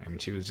Lita. I mean,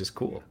 she was just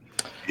cool.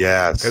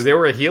 Yes. Because they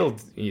were a heel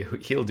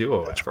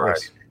duo at first.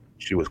 Right.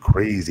 She was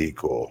crazy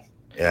cool.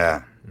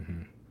 Yeah.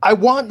 Mm-hmm. I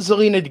want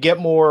Zelina to get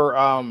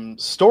more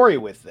story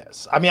with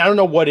this. I mean, I don't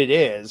know what it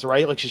is,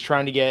 right? Like she's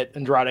trying to get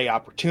Andrade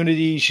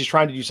opportunities. She's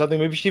trying to do something.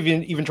 Maybe she's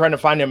even trying to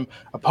find him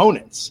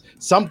opponents.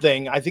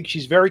 Something. I think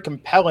she's very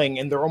compelling,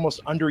 and they're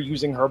almost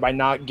underusing her by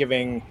not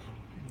giving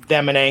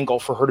them an angle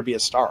for her to be a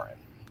star in.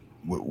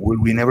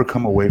 Would we never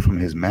come away from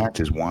his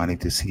matches wanting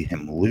to see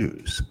him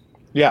lose?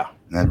 Yeah.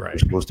 And that's what we're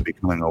supposed to be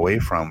coming away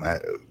from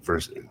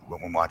versus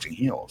when we're watching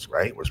heels,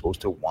 right? We're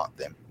supposed to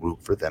root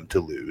for them to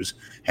lose,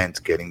 hence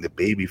getting the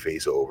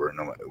babyface over,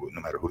 no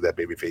matter who that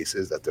babyface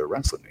is that they're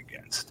wrestling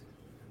against.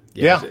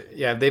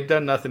 Yeah, they've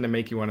done nothing to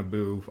make you want to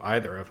boo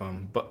either of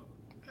them, but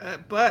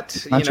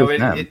but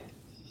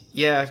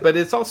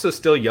it's also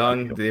still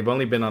young. They've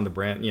only been on the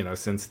brand,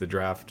 since the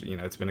draft.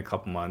 It's been a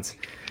couple months.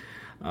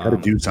 Got to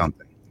do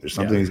something. There's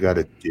something he's got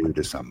to do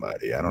to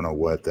somebody. I don't know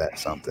what that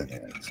something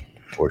is,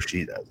 or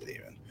she does it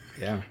even.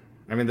 Yeah,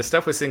 I mean the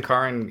stuff with Sin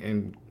Cara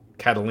and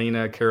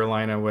Catalina,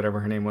 Carolina, whatever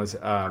her name was.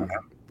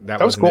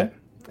 That was cool.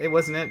 It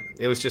wasn't it.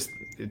 It was just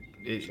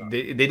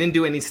they didn't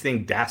do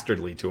anything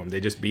dastardly to him. They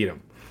just beat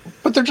him.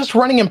 But they're just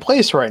running in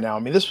place right now. I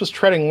mean, this was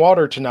treading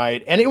water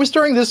tonight, and it was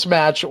during this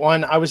match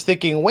when I was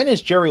thinking, when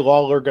is Jerry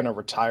Lawler going to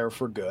retire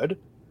for good?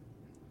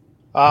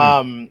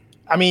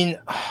 I mean,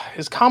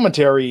 his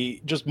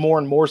commentary just more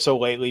and more so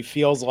lately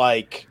feels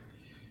like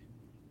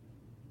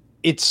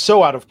it's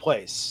so out of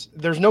place.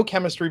 There's no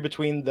chemistry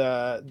between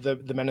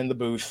the men in the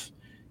booth.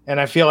 And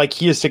I feel like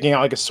he is sticking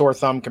out like a sore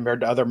thumb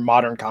compared to other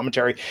modern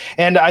commentary.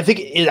 And I think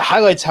it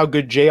highlights how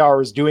good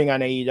JR is doing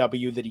on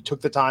AEW, that he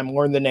took the time,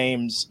 learned the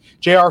names.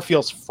 JR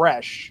feels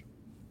fresh,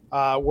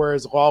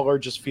 whereas Lawler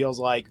just feels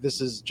like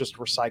this is just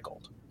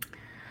recycled.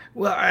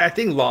 Well, I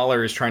think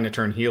Lawler is trying to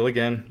turn heel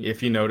again.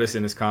 If you notice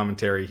in his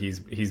commentary,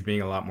 he's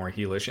being a lot more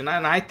heelish, and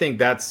I think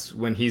that's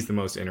when he's the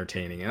most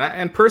entertaining.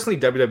 And personally,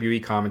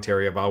 WWE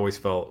commentary I've always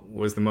felt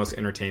was the most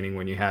entertaining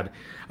when you had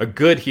a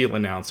good heel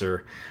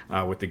announcer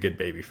with a good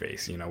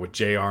babyface. With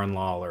JR and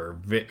Lawler,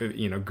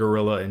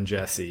 Gorilla and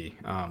Jesse,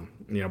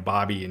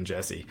 Bobby and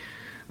Jesse.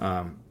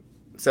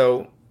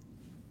 So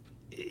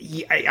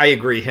I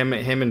agree. Him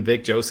and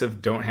Vic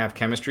Joseph don't have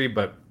chemistry,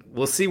 but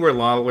we'll see where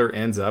Lawler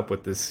ends up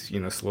with this,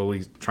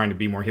 slowly trying to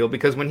be more heel.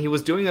 Because when he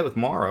was doing it with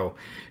Morrow,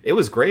 it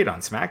was great on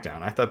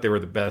SmackDown. I thought they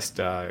were the best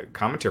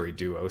commentary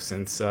duo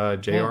since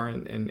JR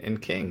and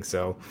King.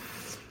 So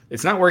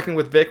it's not working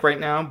with Vic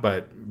right now,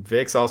 but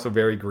Vic's also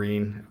very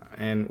green.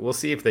 And we'll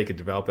see if they could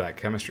develop that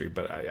chemistry.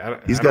 But I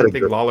don't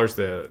think Lawler's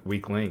the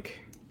weak link.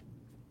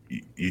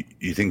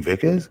 You think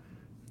Vic is?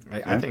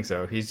 I think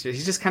so. He's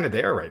just kind of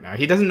there right now.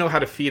 He doesn't know how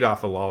to feed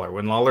off of Lawler.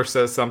 When Lawler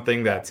says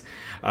something that's,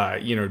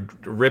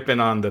 ripping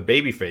on the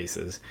baby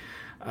faces,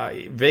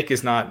 Vic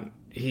is not.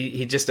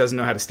 He just doesn't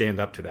know how to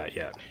stand up to that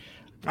yet.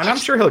 And I'm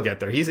sure he'll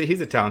get there. He's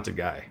a talented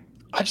guy.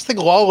 I just think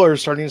Lawler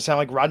is starting to sound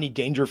like Rodney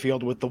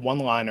Dangerfield with the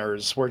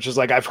one-liners, where it's just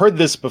like, I've heard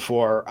this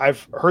before.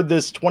 I've heard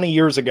this 20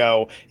 years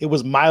ago. It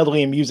was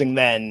mildly amusing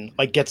then.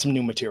 Like, get some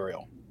new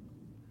material.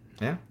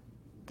 Yeah,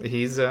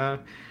 he's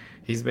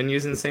been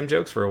using the same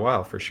jokes for a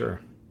while, for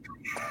sure.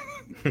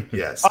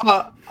 Yes.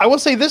 I will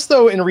say this,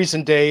 though, in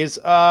recent days,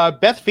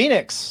 Beth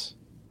Phoenix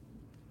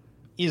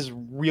is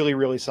really,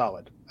 really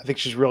solid. I think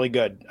she's really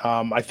good.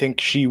 I think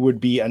she would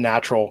be a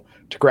natural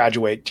to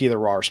graduate to either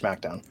Raw or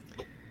SmackDown.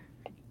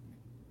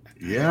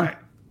 Yeah.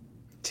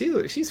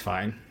 She's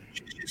fine.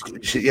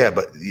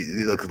 But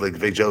you look like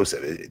Vic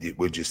Joseph.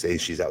 Would you say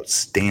she's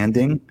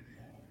outstanding?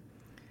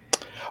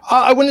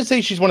 I wouldn't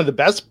say she's one of the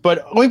best,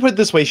 but let me put it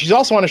this way. She's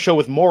also on a show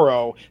with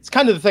Morrow. It's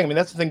kind of the thing. I mean,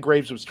 that's the thing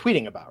Graves was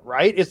tweeting about,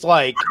 right? It's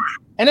like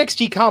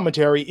NXT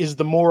commentary is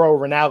the Morrow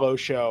Ranallo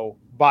show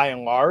by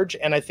and large.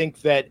 And I think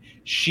that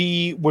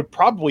she would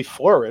probably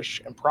flourish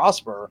and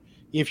prosper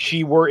if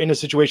she were in a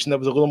situation that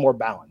was a little more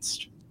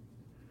balanced.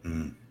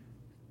 Mm.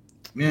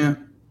 Yeah.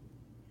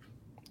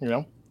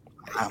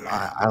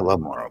 I love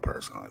Morrow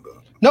personally,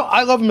 but no,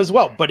 I love him as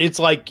well. But it's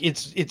like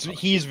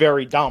he's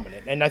very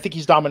dominant, and I think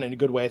he's dominant in a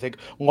good way. I think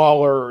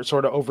Lawler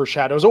sort of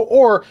overshadows,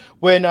 or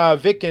when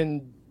Vic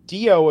and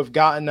Dio have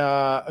gotten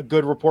a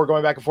good rapport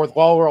going back and forth,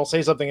 Lawler will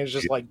say something and it's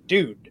just like,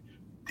 dude,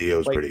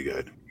 Dio's pretty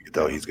good. You can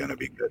tell he's going to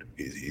be good.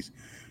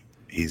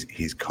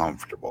 He's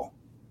comfortable.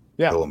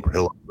 Yeah, he'll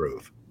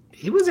improve.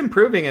 He was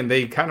improving, and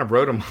they kind of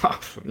wrote him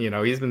off.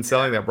 He's been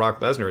selling that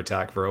Brock Lesnar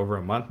attack for over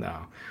a month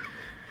now.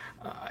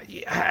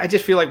 I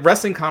just feel like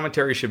wrestling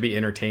commentary should be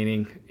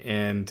entertaining,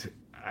 and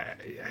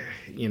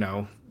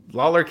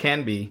Lawler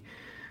can be.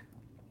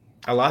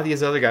 A lot of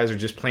these other guys are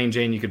just plain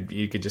Jane.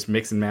 You could just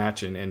mix and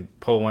match and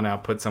pull one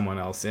out, put someone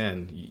else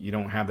in. You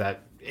don't have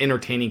that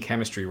entertaining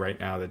chemistry right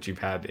now that you've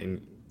had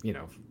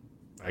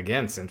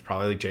again since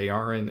probably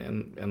JR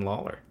and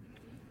Lawler.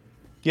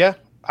 Yeah,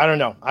 I don't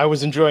know. I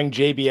was enjoying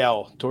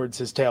JBL towards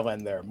his tail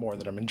end there more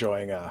than I'm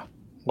enjoying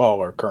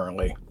Lawler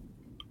currently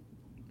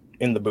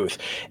in the booth.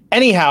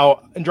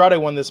 Anyhow,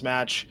 Andrade won this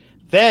match.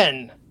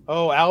 Then,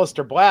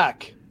 Aleister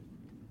Black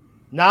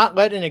not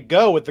letting it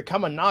go with the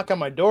come and knock on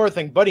my door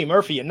thing. Buddy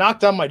Murphy, you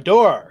knocked on my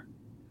door.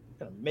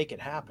 I'm going to make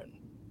it happen.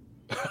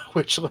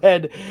 Which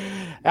led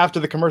after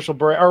the commercial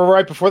break, or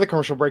right before the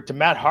commercial break, to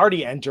Matt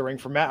Hardy entering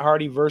for Matt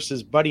Hardy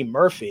versus Buddy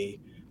Murphy.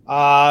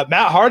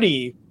 Matt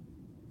Hardy,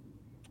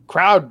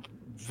 crowd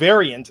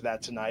very into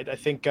that tonight. I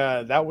think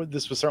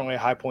this was certainly a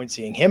high point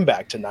seeing him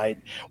back tonight.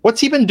 What's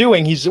he been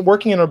doing? He's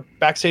working in a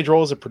backstage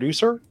role as a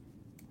producer.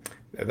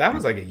 That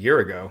was like a year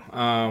ago.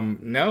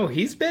 No,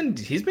 he's been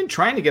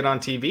trying to get on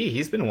TV.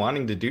 He's been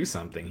wanting to do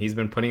something. He's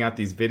been putting out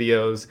these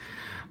videos,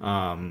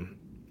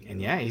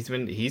 and yeah, he's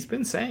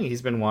been saying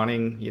he's been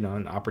wanting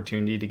an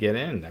opportunity to get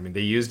in. I mean, they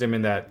used him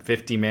in that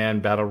 50-man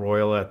battle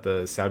royal at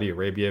the Saudi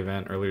Arabia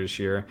event earlier this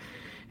year.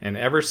 And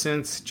ever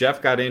since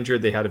Jeff got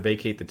injured, they had to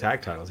vacate the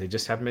tag titles. They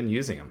just haven't been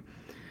using him.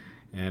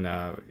 And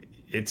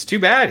it's too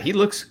bad. He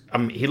looked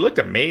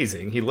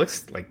amazing. He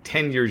looks like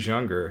 10 years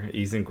younger.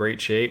 He's in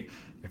great shape.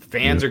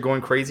 Fans are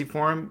going crazy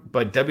for him.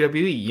 But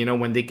WWE,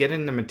 when they get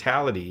in the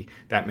mentality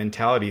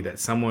that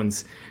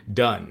someone's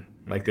done,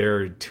 like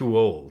they're too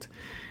old.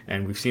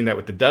 And we've seen that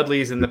with the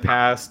Dudleys in the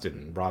past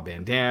and Rob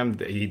Van Dam.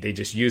 They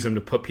just use them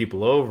to put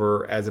people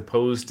over as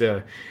opposed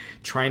to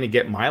trying to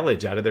get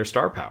mileage out of their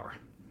star power.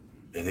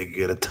 And they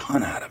get a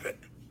ton out of it.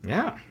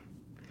 Yeah.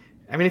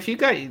 I mean, if you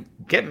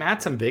get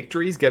Matt some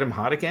victories, get him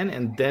hot again,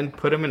 and then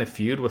put him in a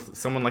feud with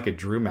someone like a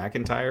Drew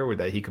McIntyre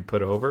that he could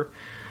put over.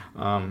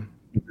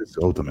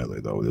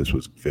 Ultimately, though, this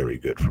was very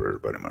good for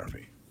Buddy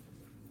Murphy.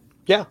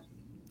 Yeah.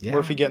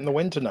 Murphy getting the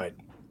win tonight.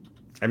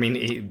 I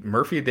mean,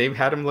 Murphy, they've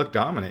had him look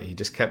dominant. He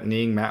just kept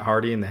kneeing Matt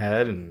Hardy in the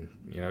head, and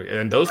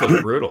those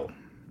look brutal.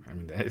 I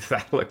mean,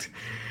 that looked.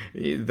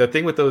 The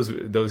thing with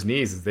those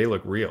knees is they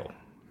look real.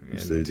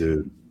 Yes, they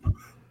do.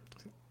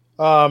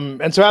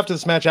 And so after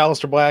this match,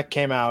 Aleister Black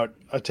came out,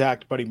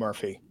 attacked Buddy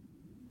Murphy.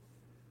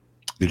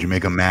 Did you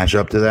make a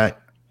mashup to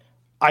that?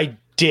 I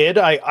did.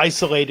 I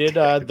isolated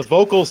the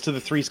vocals to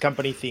the Three's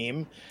Company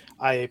theme.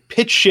 I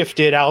pitch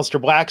shifted Aleister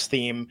Black's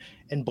theme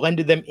and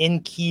blended them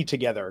in key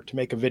together to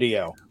make a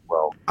video.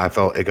 Well, I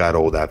felt it got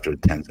old after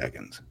 10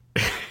 seconds.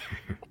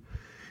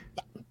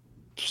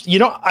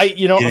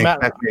 Matt,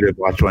 expect me to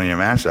watch one of your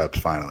mashups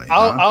finally.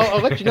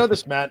 I'll let you know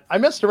this, Matt. I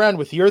messed around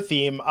with your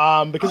theme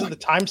because of the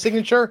time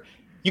signature.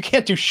 You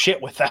can't do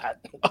shit with that.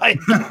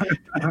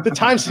 The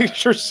time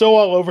signature is so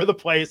all over the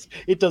place.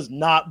 It does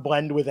not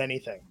blend with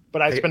anything.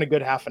 But I spent a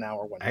good half an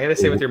hour with it. I got to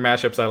say, with your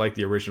mashups, I like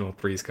the original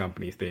Three's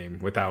Company theme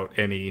without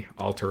any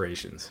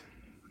alterations.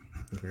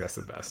 I think that's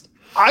the best.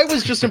 I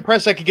was just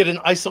impressed I could get an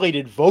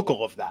isolated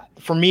vocal of that.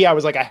 For me, I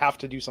was like, I have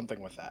to do something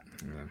with that.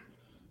 Yeah.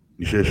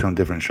 You should have shown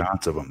different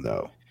shots of them,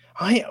 though.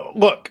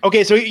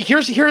 Okay, so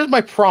here's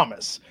my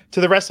promise to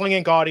the Wrestling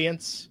Inc.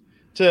 audience,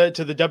 to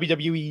the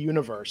WWE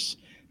universe.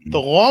 The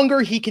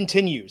longer he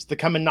continues the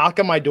come and knock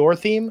on my door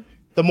theme,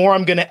 the more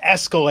I'm going to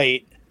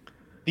escalate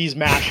these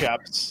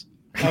mashups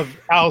of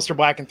Aleister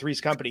Black and Three's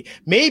Company.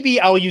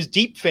 Maybe I'll use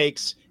deep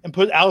fakes and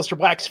put Aleister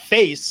Black's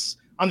face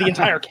on the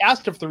entire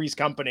cast of Three's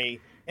Company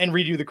and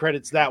redo the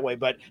credits that way.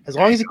 But as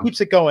long as he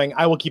keeps it going,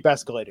 I will keep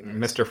escalating.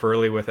 Mr.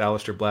 Furley with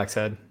Aleister Black's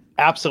head?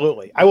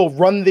 Absolutely. I will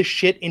run this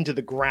shit into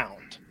the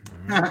ground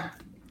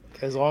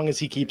as long as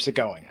he keeps it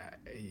going.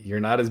 You're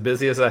not as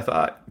busy as I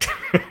thought.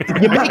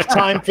 You make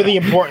time for the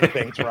important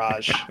things,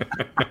 Raj.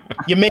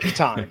 You make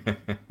time.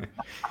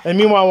 And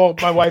meanwhile,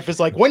 my wife is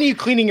like, when are you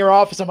cleaning your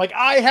office? I'm like,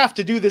 I have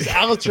to do this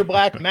Aleister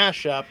Black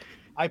mashup.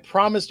 I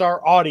promised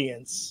our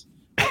audience.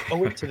 I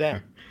owe it to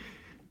them.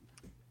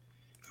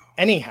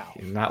 Anyhow.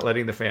 You're not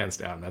letting the fans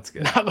down. That's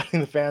good. Not letting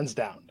the fans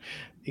down.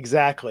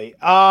 Exactly.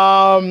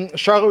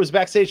 Charlotte was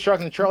backstage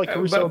talking to Charlie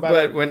Caruso about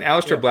it. But when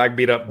Aleister Black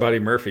beat up Buddy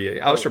Murphy,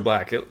 Aleister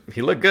Black,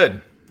 he looked good.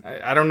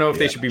 I don't know if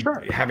they should be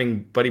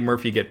having Buddy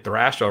Murphy get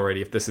thrashed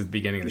already if this is the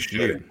beginning of the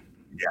feud.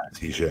 Yes,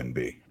 he shouldn't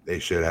be. They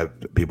should have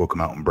people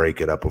come out and break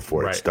it up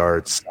before it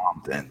starts.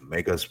 Something.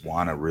 Make us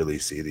want to really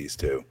see these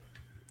two.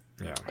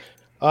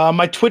 Yeah.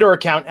 My Twitter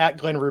account at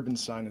Glenn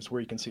Rubenstein is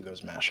where you can see those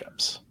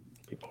mashups.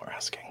 People are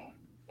asking.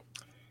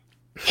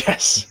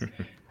 Yes.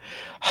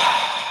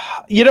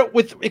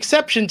 With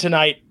exception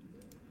tonight,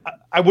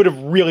 I would have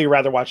really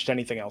rather watched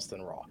anything else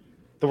than Raw.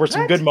 There were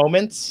some good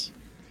moments.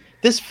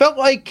 This felt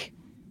like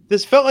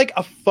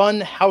a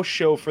fun house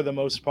show for the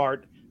most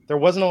part. There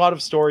wasn't a lot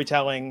of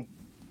storytelling.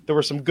 There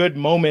were some good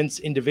moments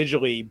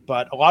individually,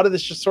 but a lot of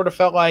this just sort of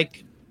felt like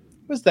it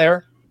was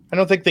there. I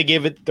don't think they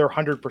gave it their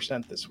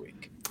 100% this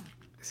week.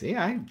 See,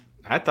 I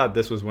thought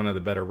this was one of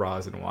the better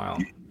Raws in a while.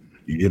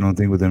 You don't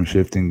think with them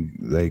shifting,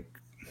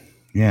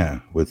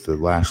 with the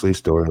Lashley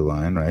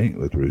storyline, right,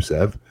 with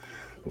Rusev,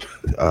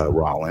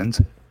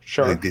 Rollins.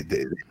 Sure.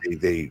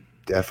 They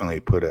definitely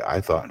put it, I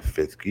thought, in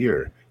fifth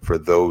gear for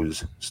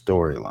those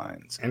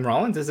storylines. And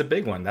Rollins is a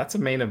big one. That's a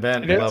main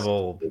event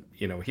level,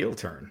 heel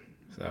turn.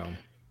 So,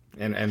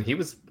 and he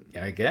was,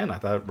 again, I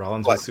thought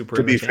Rollins was super.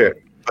 To be fair,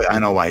 But I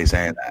know why he's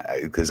saying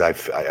that, because I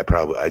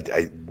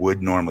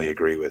would normally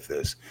agree with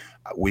this.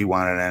 We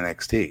wanted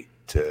NXT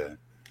to,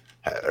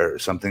 or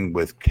something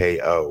with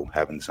KO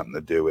having something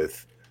to do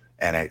with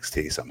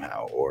NXT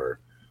somehow, or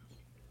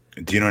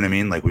do you know what I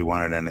mean? Like we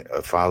wanted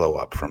a follow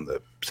up from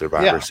the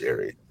Survivor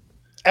Series.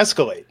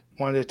 Escalate.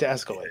 Wanted it to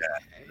escalate.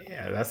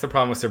 Yeah, that's the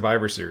problem with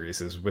Survivor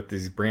Series is with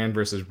these brand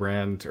versus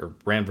brand or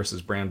brand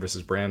versus brand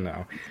versus brand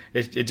now.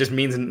 It just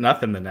means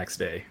nothing the next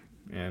day.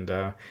 And,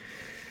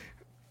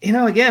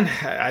 again,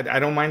 I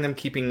don't mind them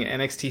keeping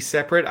NXT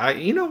separate.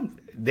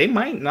 They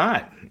might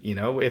not,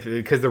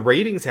 because the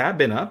ratings have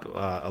been up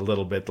a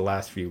little bit the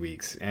last few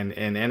weeks, and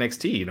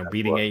NXT,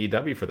 beating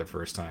AEW for the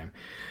first time.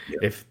 Yeah.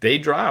 If they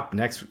drop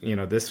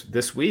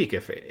this week,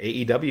 if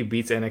AEW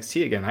beats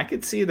NXT again, I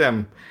could see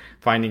them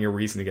finding a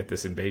reason to get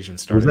this invasion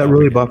started. Was that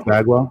really Buff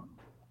Bagwell?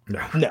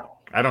 No,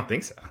 I don't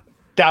think so.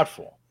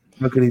 Doubtful.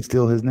 How could he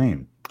steal his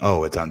name?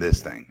 Oh, it's on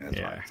this thing. That's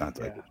yeah, it's not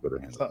like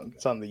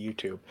it's on the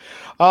YouTube.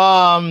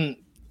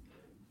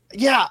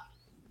 Yeah,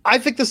 I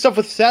think the stuff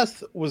with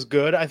Seth was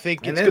good. I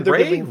think it's good.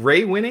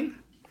 Ray winning.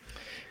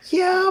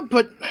 Yeah,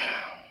 but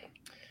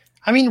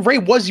I mean, Ray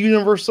was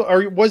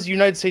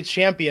United States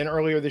champion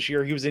earlier this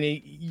year. He was in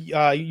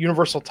a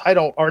Universal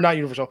title, or not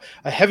Universal,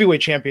 a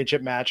heavyweight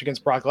championship match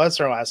against Brock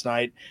Lesnar last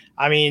night.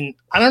 I mean,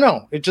 I don't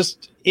know.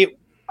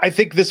 I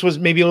think this was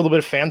maybe a little bit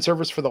of fan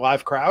service for the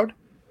live crowd.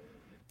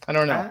 I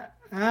don't know.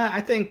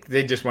 I think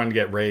they just wanted to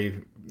get Ray,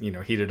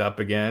 heated up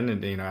again,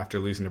 and after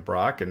losing to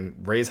Brock, and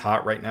Ray's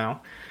hot right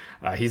now.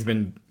 He's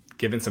been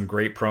given some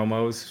great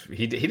promos.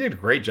 He did a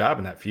great job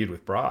in that feud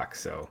with Brock.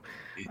 So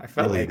I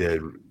felt he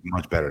did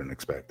much better than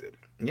expected.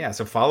 Yeah.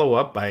 So follow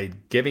up by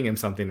giving him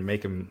something to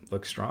make him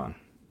look strong.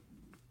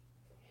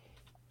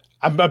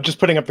 I'm just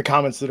putting up the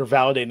comments that are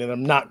validating that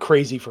I'm not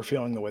crazy for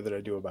feeling the way that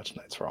I do about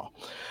tonight's Raw.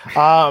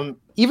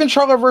 Even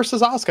Charlotte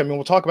versus Asuka. I mean,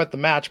 we'll talk about the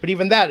match, but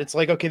even that, it's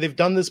like, okay, they've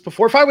done this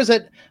before. If I was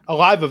at a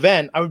live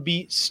event, I would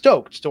be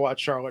stoked to watch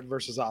Charlotte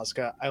versus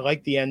Asuka. I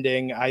like the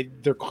ending.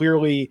 They're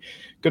clearly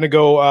going to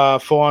go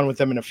full on with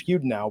them in a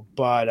feud now.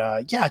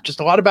 But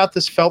just a lot about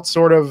this felt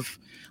sort of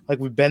like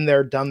we've been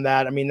there, done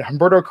that. I mean,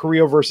 Humberto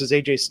Carrillo versus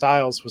AJ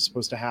Styles was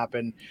supposed to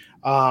happen.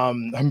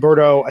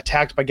 Humberto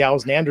attacked by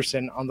Gallows and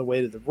Anderson on the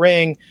way to the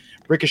ring.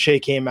 Ricochet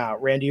came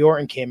out, Randy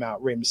Orton came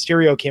out, Rey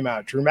Mysterio came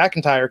out, Drew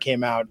McIntyre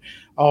came out,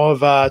 all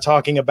of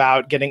talking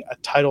about getting a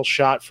title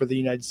shot for the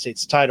United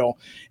States title.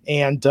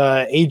 And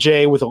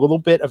AJ, with a little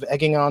bit of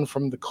egging on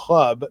from the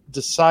club,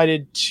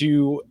 decided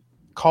to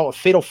call a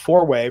fatal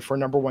four-way for a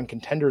number one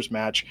contenders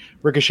match,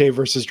 Ricochet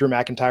versus Drew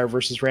McIntyre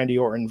versus Randy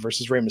Orton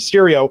versus Rey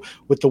Mysterio,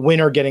 with the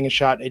winner getting a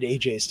shot at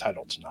AJ's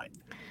title tonight.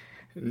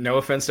 No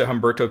offense to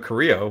Humberto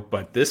Carrillo,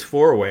 but this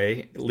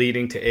four-way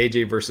leading to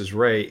AJ versus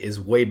Ray is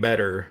way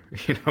better.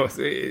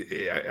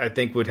 I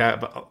think would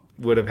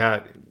have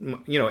had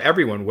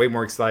everyone way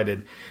more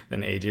excited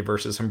than AJ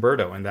versus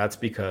Humberto, and that's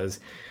because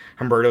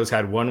Humberto's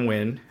had one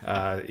win,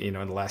 in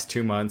the last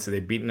 2 months.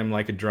 They've beaten him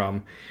like a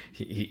drum.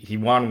 He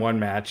won one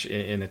match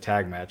in a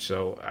tag match,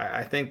 so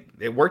I think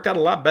it worked out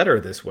a lot better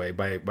this way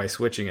by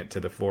switching it to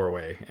the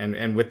four-way,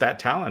 and with that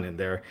talent in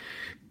there.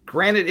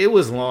 Granted, it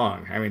was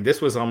long. I mean,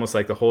 this was almost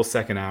like the whole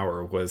second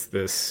hour was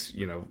this,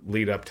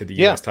 lead up to the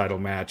U.S. title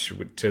match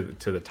to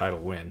the title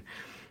win.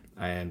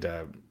 And,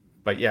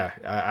 but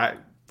yeah,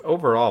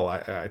 overall,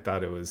 I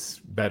thought it was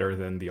better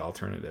than the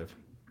alternative.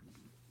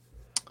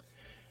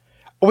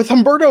 With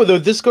Humberto, though,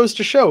 this goes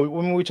to show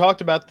when we talked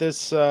about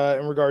this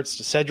in regards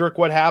to Cedric,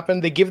 what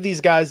happened, they give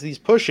these guys these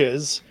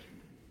pushes,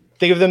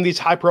 they give them these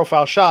high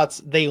profile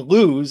shots, they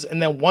lose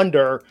and then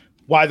wonder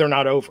why they're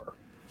not over.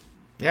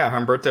 Yeah,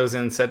 Humberto's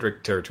in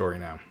Cedric territory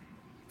now.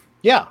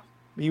 Yeah,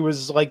 he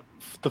was like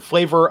the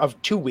flavor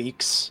of 2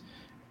 weeks,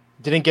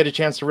 didn't get a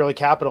chance to really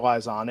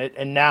capitalize on it,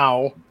 and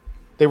now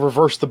they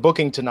reversed the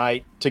booking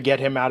tonight to get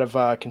him out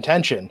of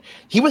contention.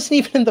 He wasn't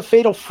even in the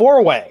Fatal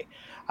 4-Way.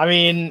 I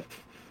mean...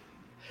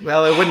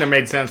 Well, it wouldn't have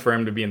made sense for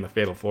him to be in the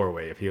Fatal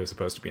 4-Way if he was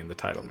supposed to be in the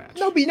title match.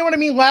 No, but you know what I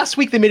mean? Last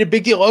week they made a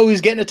big deal. Oh,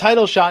 he's getting a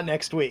title shot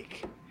next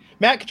week.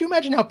 Matt, could you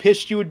imagine how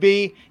pissed you would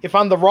be if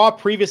on the Raw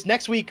previous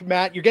next week,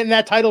 Matt, you're getting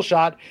that title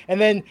shot, and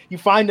then you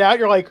find out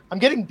you're like, I'm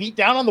getting beat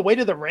down on the way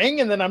to the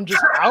ring, and then I'm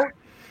just out?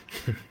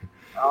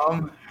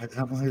 I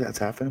don't believe that's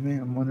happened to me.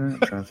 I'm wondering. I'm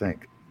trying to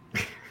think.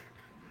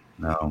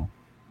 No.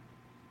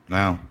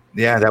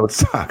 Yeah, that would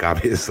suck,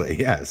 obviously.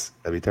 Yes,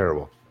 that'd be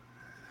terrible.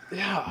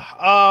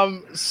 Yeah.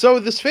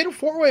 So this Fatal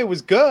 4-Way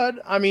was good.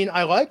 I mean,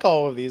 I like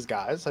all of these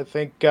guys. I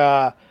think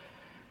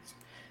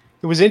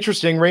it was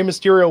interesting. Rey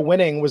Mysterio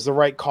winning was the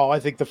right call. I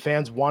think the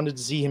fans wanted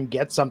to see him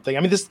get something. I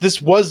mean, this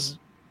was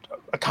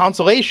a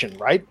consolation,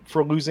 right?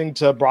 For losing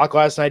to Brock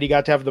last night. He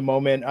got to have the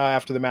moment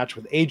after the match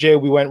with AJ.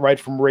 We went right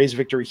from Rey's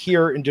victory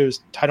here into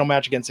his title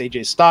match against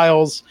AJ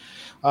Styles.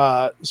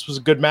 This was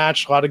a good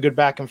match, a lot of good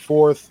back and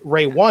forth.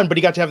 Rey won, but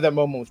he got to have that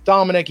moment with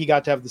Dominic. He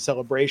got to have the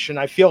celebration.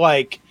 I feel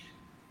like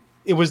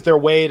it was their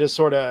way to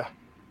sort of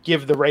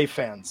give the Rey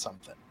fans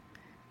something.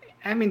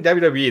 I mean,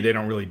 WWE, they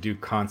don't really do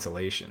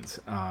consolations.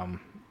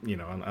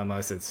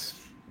 Unless it's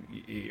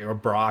a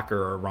Brock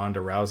or a Ronda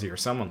Rousey or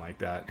someone like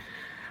that.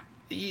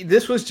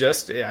 This was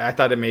just, I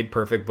thought it made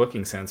perfect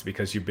booking sense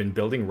because you've been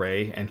building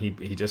Ray and he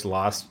just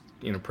lost,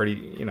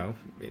 pretty,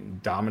 in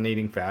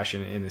dominating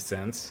fashion in a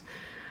sense.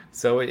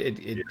 So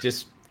it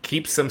just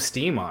keeps some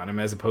steam on him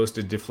as opposed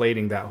to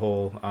deflating that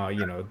whole,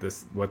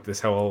 this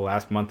whole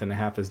last month and a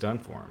half has done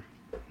for him.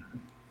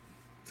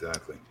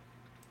 Exactly.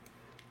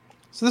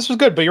 So this was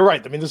good, but you're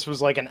right. I mean, this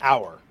was like an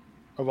hour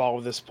of all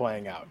of this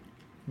playing out.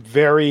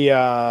 Very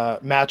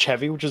match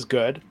heavy, which is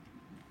good.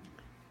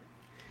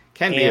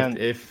 Can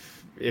be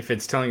if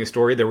it's telling a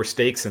story. There were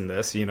stakes in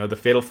this. The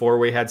Fatal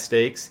 4-Way had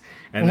stakes,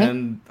 and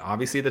then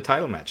obviously the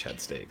title match had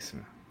stakes.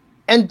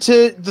 And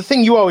to the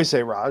thing you always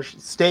say, Raj,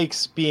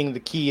 stakes being the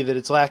key that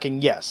it's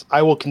lacking, yes,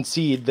 I will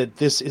concede that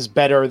this is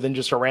better than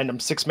just a random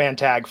 6-man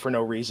tag for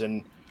no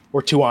reason,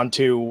 or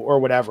 2-on-2, or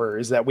whatever,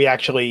 is that we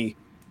actually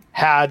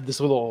had this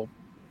little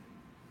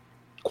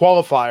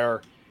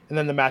qualifier, and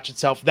then the match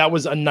itself. That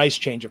was a nice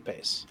change of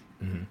pace.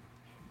 Mm-hmm.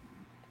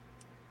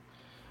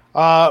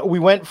 We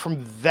went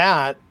from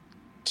that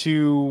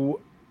to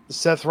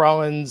Kevin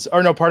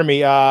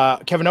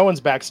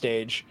Owens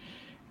backstage,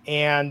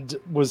 and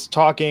was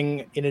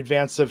talking in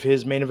advance of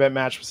his main event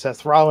match with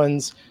Seth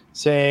Rollins,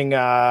 saying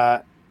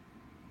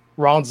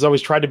Rollins has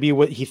always tried to be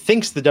what he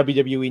thinks the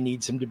WWE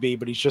needs him to be,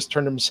 but he's just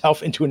turned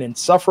himself into an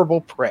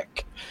insufferable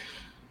prick.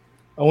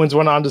 Owens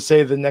went on to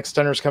say the next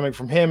stunner is coming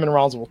from him, and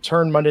Rollins will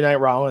turn Monday Night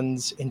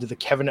Rollins into the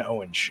Kevin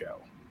Owens show.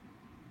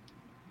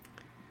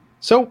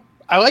 So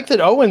I like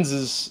that Owens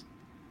is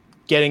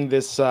getting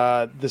this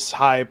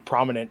high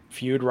prominent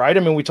feud, right? I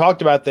mean, we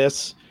talked about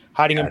this,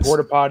 hiding in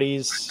porta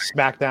potties,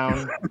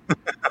 SmackDown.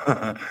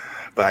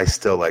 But I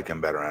still like him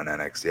better on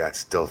NXT. I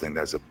still think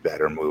that's a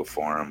better move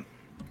for him.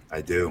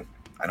 I do.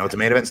 I know it's a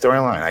main event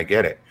storyline. I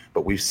get it.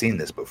 But we've seen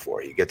this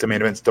before. You get to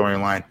main event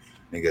storyline, and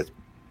he gets,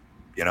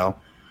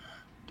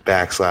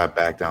 backslap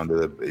back down to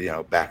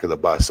the, back of the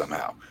bus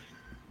somehow.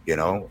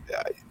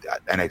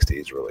 NXT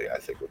is really, I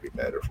think, would be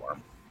better for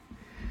him.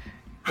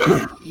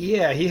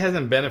 Yeah, he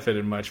hasn't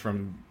benefited much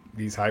from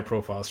these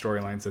high-profile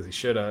storylines as he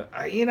should have.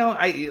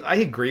 I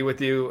agree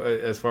with you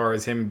as far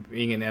as him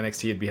being in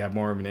NXT, it'd have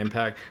more of an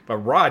impact. But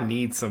Raw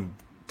needs some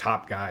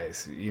top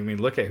guys.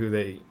 Look at who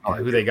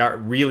they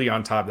got really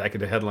on top that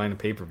could headline a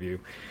pay-per-view.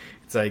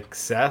 It's like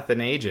Seth and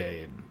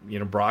AJ.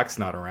 Brock's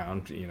not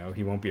around.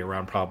 He won't be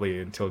around probably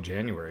until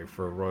January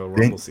for Royal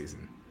Rumble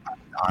season.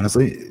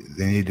 Honestly,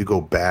 they need to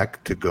go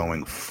back to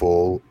going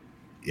full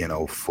in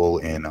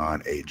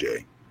on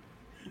AJ.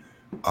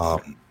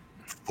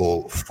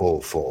 Full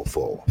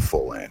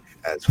in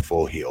as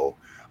full heel.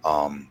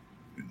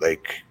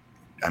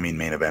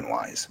 Main event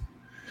wise,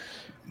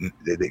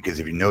 because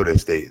if you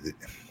notice,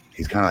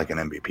 he's kind of like an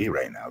MVP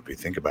right now. If you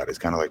think about it, it's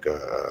kind of like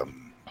a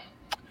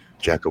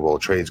jack of all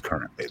trades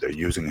currently. They're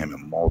using him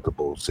in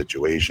multiple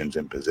situations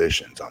and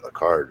positions on the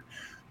card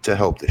to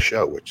help the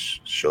show,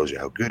 which shows you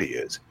how good he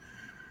is.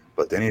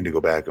 But they need to go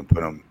back and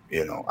put him.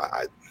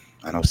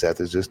 I know Seth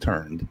has just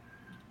turned,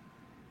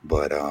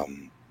 but I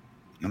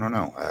don't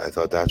know. I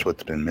thought that's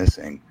what's been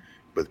missing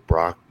with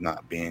Brock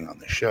not being on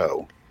the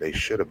show. They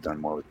should have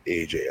done more with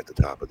AJ at the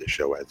top of the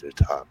show as their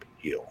top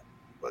heel,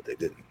 but they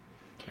didn't.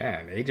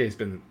 Man, AJ's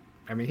been.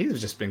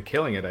 He's just been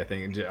killing it. I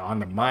think on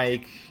the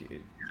mic.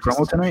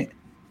 Promo tonight.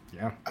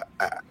 Yeah.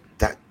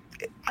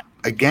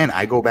 Again,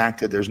 I go back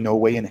to there's no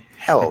way in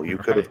hell you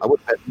could have. I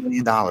would bet $1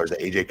 million that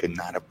AJ could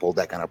not have pulled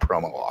that kind of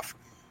promo off.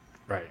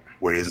 Right.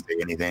 Where he doesn't say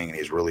anything and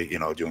he's really,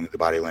 doing the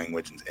body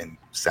language and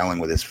selling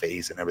with his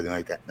face and everything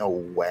like that. No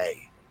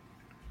way.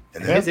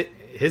 And then,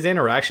 his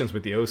interactions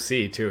with the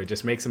OC too, it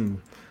just makes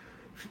him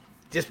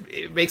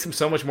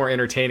so much more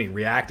entertaining.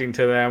 Reacting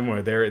to them,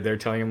 where they're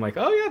telling him like,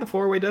 "Oh yeah, the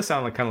 4-way does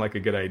sound like kind of like a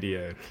good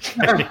idea."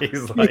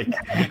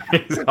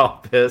 he's all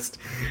pissed.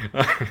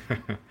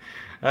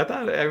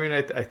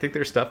 I think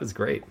their stuff is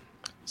great.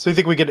 So you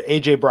think we get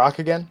AJ Brock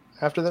again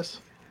after this?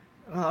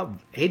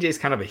 AJ's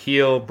kind of a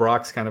heel.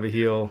 Brock's kind of a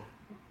heel.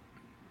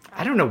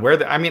 I don't know where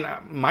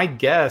my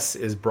guess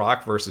is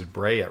Brock versus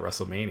Bray at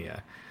WrestleMania.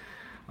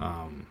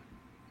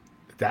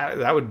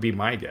 That would be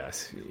my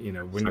guess.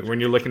 When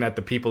you're looking at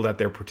the people that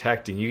they're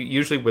protecting,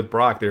 usually with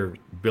Brock, they're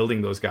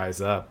building those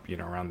guys up,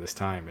 around this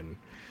time. And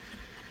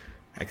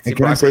I can see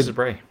Brock versus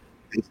Bray.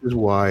 This is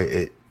why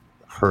it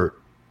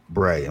hurt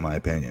Bray, in my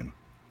opinion,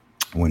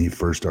 when he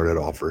first started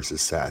off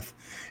versus Seth.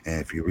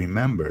 And if you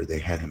remember, they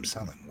had him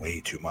selling way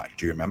too much.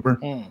 Do you remember?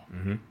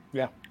 Mm-hmm.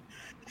 Yeah.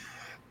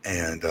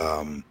 And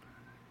I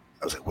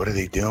was like, what are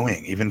they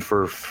doing? Even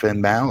for Finn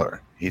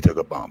Balor, he took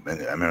a bump.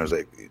 And I was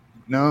like,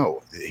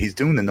 no, he's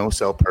doing the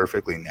no-sell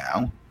perfectly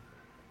now,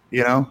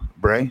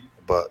 Bray.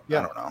 But yeah.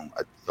 I don't know.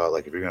 I thought,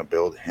 if you're going to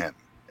build him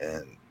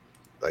and,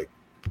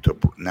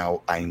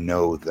 now I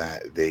know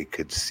that they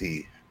could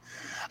see.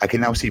 I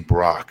can now see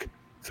Brock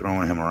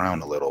throwing him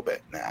around a little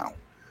bit now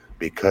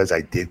because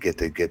I did get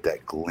to get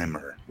that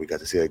glimmer. We got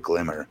to see a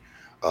glimmer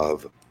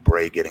of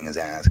Bray getting his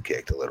ass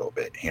kicked a little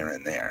bit here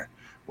and there,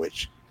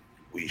 which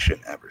we should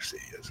never see.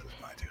 This is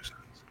my 2 cents.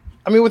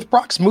 With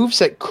Brock's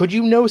moveset, could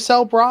you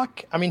no-sell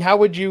Brock? How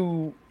would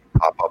you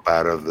pop up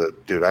out of the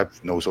dude?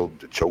 I've no-sold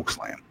the choke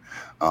slam.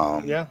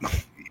 Yeah,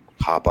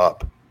 pop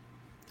up.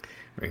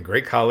 I mean,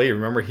 Great Khali.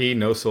 Remember, he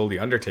no-sold the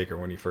Undertaker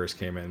when he first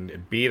came in.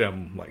 It beat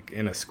him like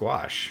in a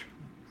squash.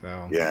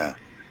 So yeah,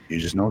 you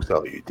just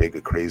no-sell. You take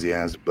a crazy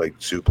ass like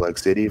Suplex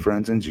City, for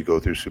instance. You go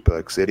through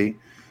Suplex City.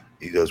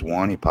 He does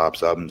one. He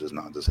pops up and just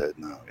nods his head.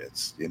 No,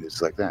 it's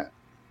like that.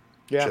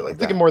 Yeah, like I'm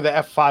thinking more the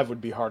F5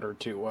 would be harder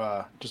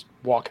to just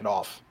walk it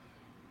off.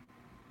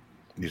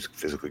 You just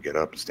physically get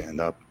up and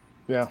stand up.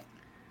 Yeah.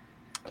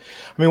 I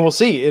mean, we'll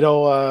see.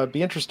 It'll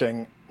be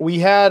interesting. We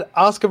had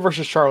Asuka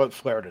versus Charlotte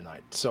Flair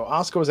tonight. So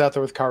Asuka was out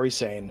there with Kairi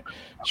Sane.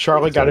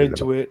 Charlotte got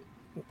into it.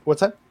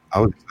 What's that?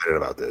 I was excited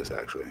about this,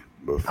 actually.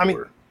 Before. I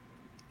mean,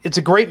 it's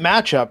a great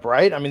matchup,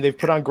 right? I mean, they've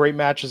put on great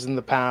matches in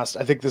the past.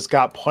 I think this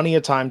got plenty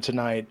of time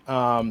tonight.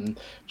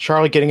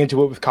 Charlotte getting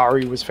into it with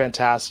Kairi was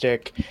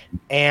fantastic.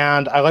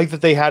 And I like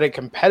that they had it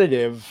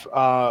competitive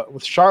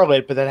with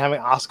Charlotte, but then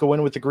having Asuka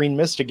win with the Green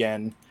Mist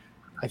again,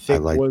 I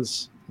think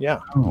was, yeah.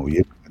 Oh,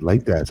 yeah. I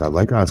like that. So I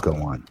like Asuka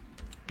won.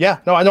 Yeah.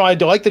 No, I know. I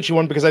like that she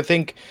won because I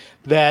think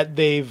that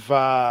they've,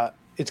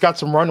 it's got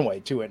some runway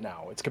to it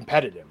now. It's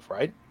competitive,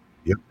 right?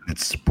 Yep.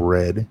 It's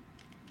spread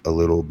a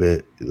little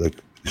bit. Like,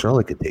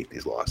 Charlotte could take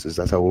these losses.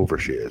 That's how over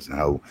she is and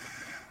how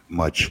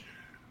much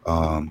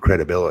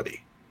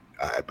credibility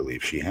I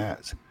believe she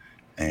has.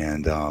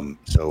 And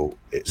so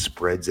it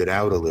spreads it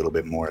out a little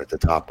bit more at the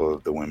top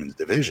of the women's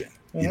division.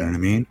 You know what I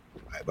mean?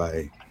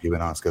 By giving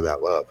Asuka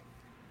that love.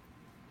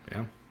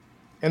 Yeah.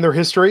 And their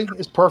history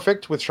is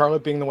perfect with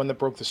Charlotte being the one that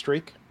broke the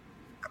streak.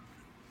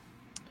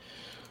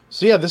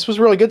 So, yeah, this was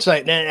really good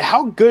tonight. And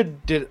how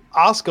good did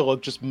Asuka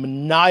look? Just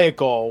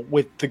maniacal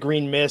with the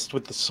Green Mist,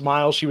 with the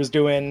smile she was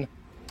doing.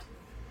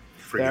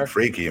 Freaking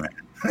freaky, man.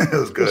 It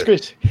was good. It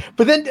was good.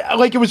 But then,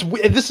 like,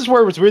 this is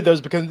where it was weird, though,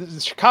 is because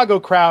the Chicago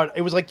crowd,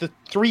 it was like the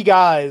three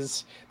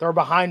guys that were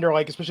behind her,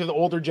 like, especially the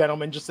older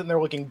gentleman, just sitting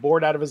there looking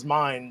bored out of his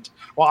mind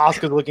while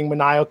Asuka's looking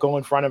maniacal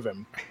in front of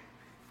him.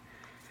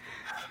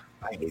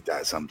 I hate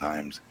that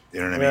sometimes.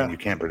 You know what I mean? You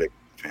can't predict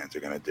what fans are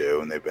going to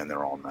do, and they've been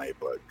there all night,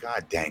 but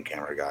god dang,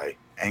 camera guy,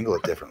 angle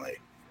it differently.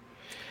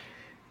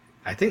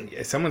 I think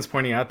someone's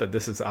pointing out that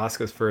this is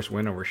Asuka's first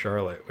win over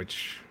Charlotte,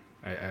 which...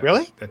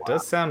 Really? That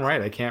does sound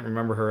right. I can't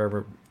remember her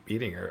ever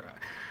beating her.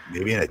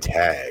 Maybe in a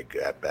tag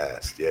at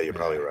best. Yeah, you're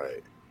probably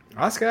right.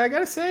 Asuka, I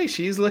gotta say,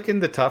 she's looking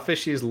the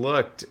toughest she's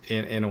looked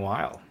in a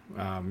while.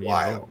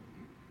 Wow.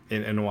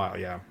 In a while,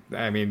 yeah.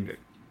 I mean,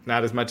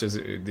 not as much as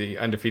the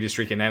undefeated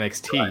streak in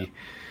NXT, right.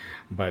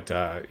 But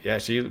yeah,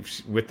 she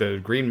with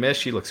the Green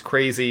Mist, she looks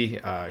crazy.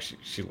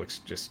 She looks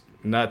just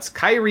nuts.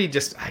 Kairi,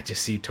 I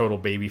just see total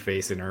baby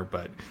face in her,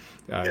 but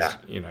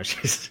you know,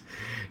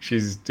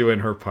 she's doing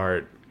her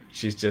part.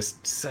 She's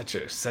just such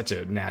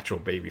a natural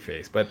baby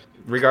face. But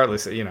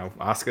regardless, you know,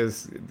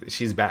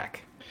 she's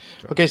back.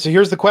 So. Okay, so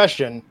here's the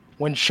question.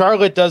 When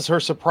Charlotte does her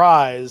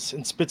surprise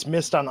and spits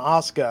mist on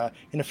Asuka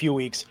in a few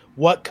weeks,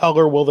 what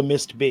color will the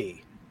mist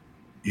be?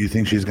 You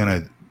think she's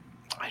going to...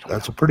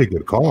 That's a pretty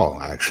good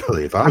call,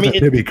 actually. If I was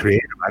going to be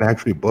creative, I'd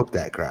actually book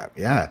that crap.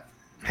 Yeah.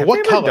 Have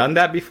you ever done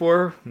that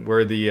before?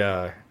 Where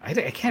the... I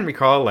can't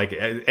recall like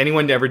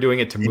anyone ever doing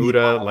it to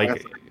Muta,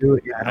 like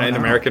an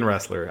American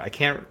wrestler. I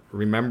can't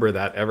remember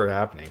that ever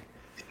happening.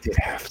 It did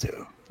have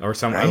to, or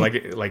someone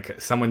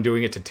like someone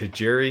doing it to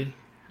Tajiri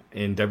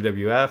in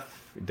WWF,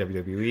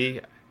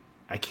 WWE.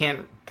 I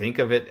can't think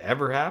of it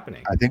ever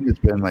happening. I think it's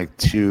been like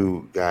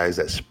two guys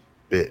that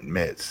spit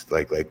mitts,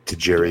 like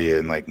Tajiri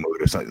and like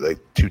Muta, something like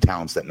two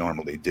talents that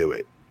normally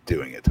doing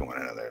it to one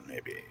another,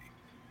 maybe.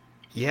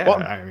 Yeah,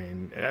 well, I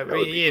mean,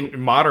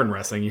 in modern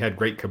wrestling, you had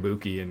Great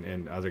Kabuki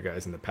and other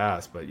guys in the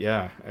past, but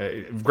yeah,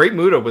 Great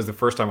Muta was the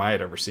first time I had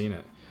ever seen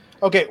it.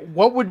 Okay,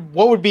 what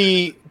would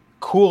be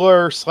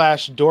cooler /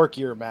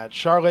 dorkier match?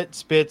 Charlotte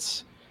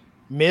spits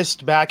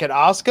mist back at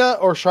Asuka,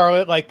 or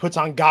Charlotte like puts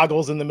on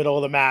goggles in the middle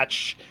of the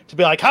match to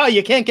be like, "Ha,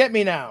 you can't get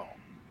me now."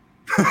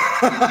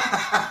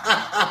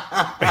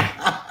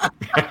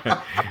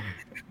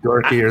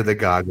 Dorkier the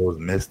goggles,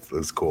 mist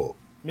was cool.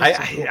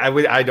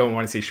 I don't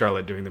want to see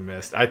Charlotte doing the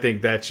mist. I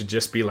think that should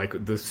just be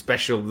like the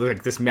special,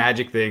 like this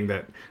magic thing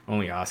that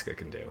only Asuka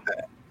can do.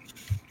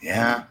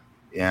 Yeah.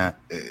 I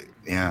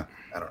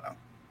don't know.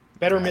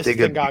 Better mist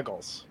than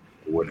goggles.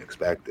 Wouldn't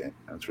expect it.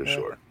 That's for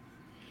sure.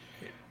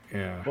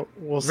 Yeah,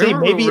 we'll see.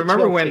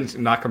 Remember when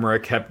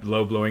Nakamura kept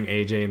low blowing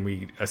AJ, and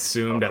we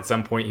assumed at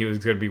some point he was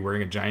going to be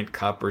wearing a giant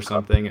cup or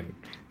something, and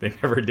they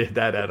never did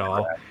that at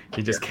all.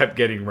 He just kept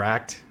getting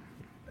racked.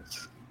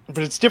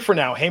 But it's different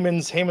now.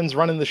 Heyman's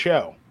running the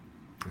show.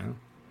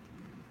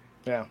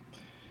 Yeah.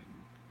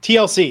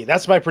 TLC,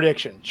 that's my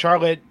prediction.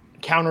 Charlotte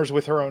counters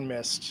with her own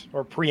mist,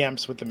 or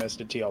preempts with the mist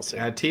at TLC.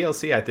 At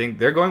TLC, I think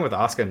they're going with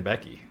Asuka and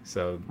Becky.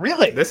 So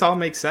really, this all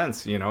makes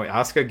sense. You know,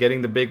 Asuka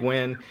getting the big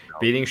win,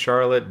 beating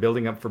Charlotte,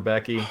 building up for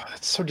Becky.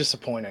 That's so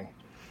disappointing.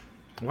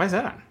 Why is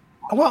that?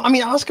 Well, I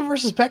mean, Asuka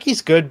versus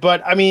Becky's good,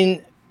 but I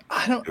mean,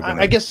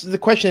 I guess the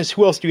question is,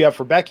 who else do you have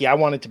for Becky? I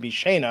want it to be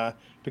Shayna,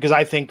 because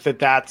I think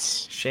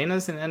that's...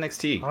 Shayna's in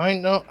NXT. I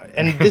know.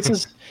 And this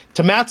is,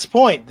 to Matt's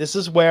point, this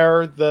is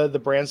where the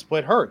brand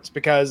split hurts.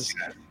 Because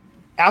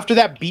after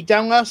that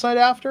beatdown last night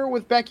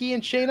with Becky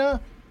and Shayna,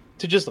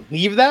 to just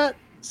leave that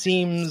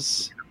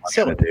seems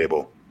silly. On the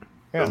table.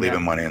 They're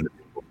leaving money on the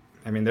table.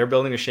 I mean, they're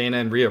building a Shayna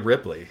and Rhea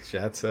Ripley.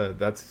 That's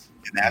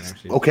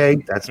okay.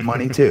 That's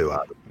money too,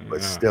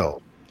 but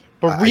still.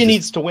 But Rhea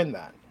needs to win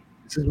that.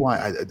 This is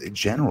why, in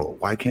general,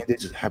 why can't they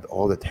just have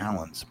all the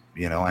talents?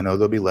 You know, I know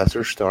there'll be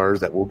lesser stars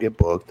that will get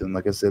booked, and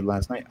like I said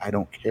last night, I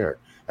don't care.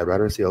 I'd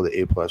rather see all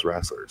the A+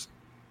 wrestlers,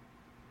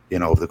 you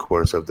know, over the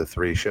course of the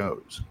 3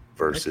 shows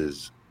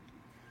versus,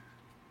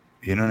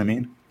 you know what I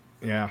mean?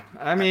 Yeah,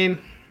 I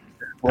mean,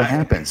 what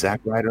happened?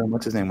 Zack Ryder and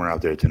what's his name were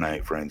out there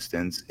tonight, for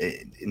instance.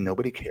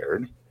 Nobody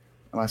cared.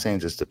 I'm not saying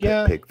just to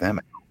pick them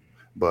out,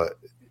 but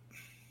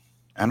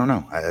I don't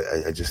know.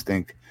 I just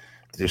think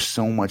there's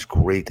so much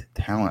great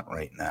talent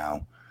right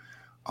now.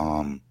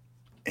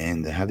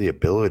 And to have the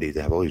ability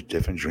to have all these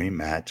different dream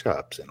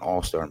matchups and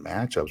all-star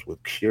matchups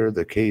would cure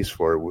the case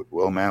for,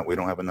 well, Matt, we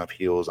don't have enough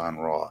heels on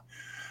Raw.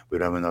 We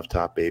don't have enough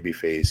top baby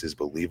faces,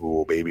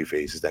 believable baby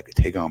faces that could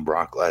take on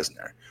Brock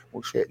Lesnar.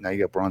 Well, shit, now you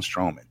got Braun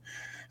Strowman.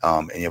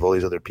 And you have all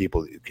these other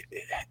people,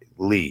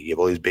 Lee, you have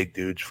all these big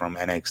dudes from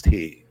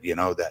NXT, you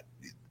know, that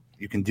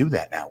you can do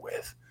that now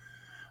with.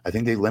 I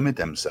think they limit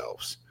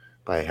themselves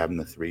by having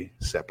the 3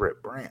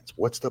 separate brands.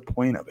 What's the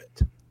point of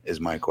it, is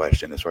my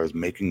question, as far as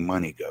making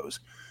money goes.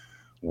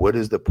 What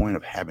is the point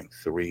of having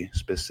 3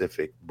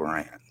 specific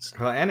brands?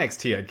 Well,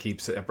 NXT I'd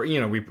keep separate.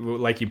 You know, we,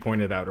 like you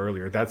pointed out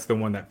earlier, that's the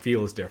one that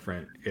feels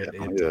different.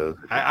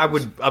 I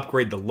would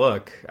upgrade the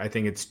look. I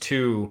think it's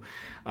too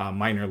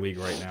minor league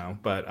right now,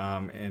 but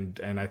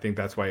and I think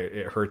that's why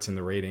it hurts in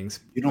the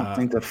ratings. You don't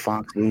think that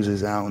Fox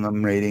loses out on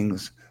them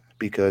ratings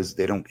because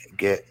they don't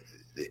get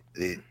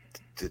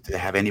to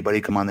have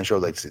anybody come on the show?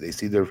 Like, they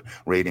see their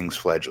ratings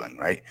fledgling,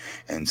 right?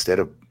 And instead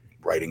of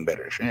writing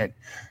better shit,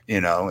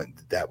 you know,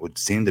 that would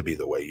seem to be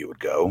the way you would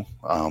go,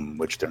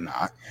 which they're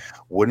not.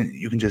 Wouldn't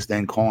you can just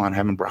then call on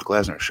having Brock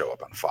Lesnar show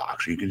up on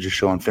Fox, or you can just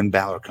show on Finn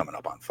Balor coming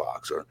up on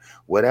Fox or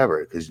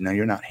whatever, because now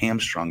you're not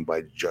hamstrung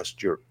by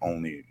just your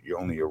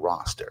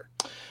roster.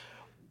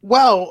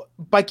 Well,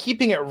 by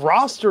keeping it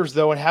rosters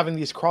though and having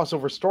these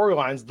crossover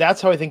storylines, that's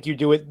how I think you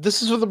do it.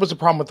 This is what was a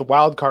problem with the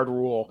wild card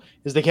rule,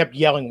 is they kept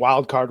yelling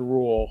wild card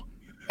rule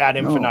ad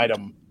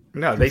infinitum.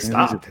 No, they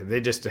stopped.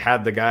 They just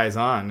had the guys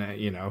on,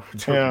 you know,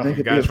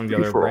 guys from the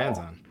other brands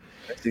on.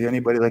 See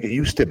anybody like it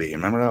used to be.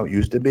 Remember how it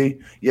used to be?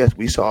 Yes,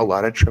 we saw a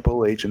lot of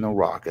Triple H and The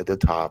Rock at the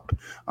top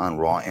on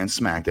Raw and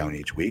SmackDown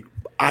each week.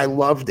 I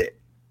loved it.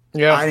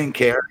 Yeah, I didn't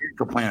care. I didn't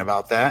complain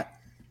about that.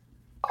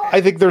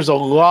 I think there's a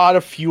lot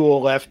of fuel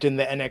left in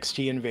the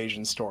NXT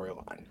Invasion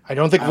storyline. I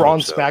don't think Raw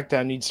and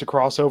SmackDown needs to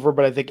cross over,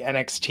 but I think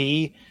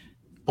NXT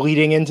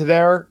bleeding into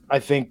there, I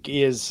think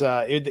is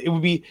it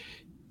would be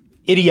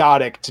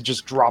idiotic to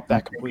just drop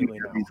that completely.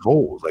 These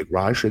holes, like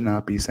Raj should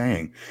not be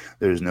saying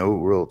there's no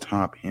real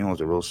top heels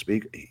or real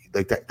speak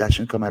like that. That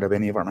shouldn't come out of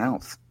any of our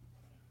mouths.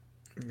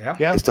 Yeah.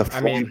 It's a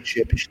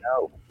flagship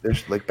show.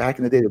 There's like back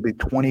in the day, there'd be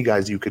 20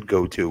 guys you could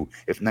go to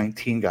if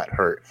 19 got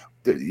hurt.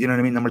 You know what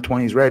I mean? Number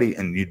 20 is ready,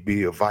 and you'd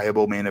be a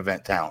viable main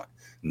event talent.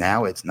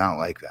 Now it's not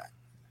like that.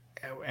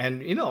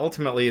 And you know,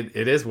 ultimately,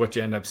 it is what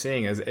you end up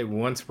seeing. Is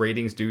once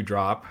ratings do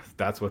drop,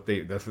 that's one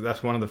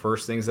of the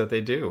first things that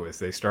they do is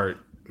they start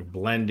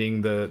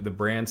blending the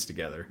brands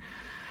together.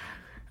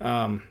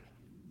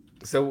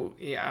 So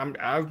yeah,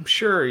 I'm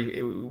sure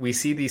we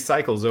see these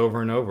cycles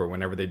over and over.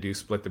 Whenever they do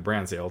split the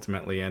brands, they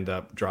ultimately end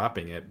up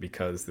dropping it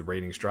because the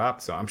ratings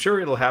drop. So I'm sure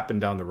it'll happen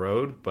down the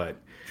road, but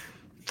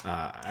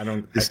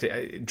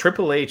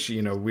Triple H,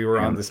 you know, we were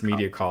on this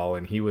media call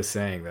and he was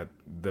saying that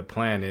the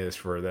plan is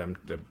for the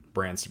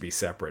brands to be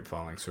separate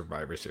following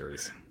Survivor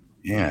Series.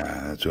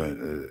 Yeah, that's what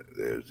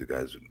there's the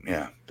guys.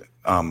 Yeah,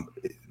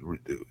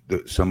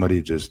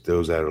 somebody, just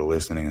those that are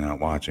listening and not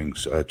watching,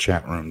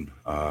 chat room.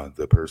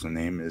 The person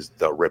name is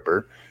The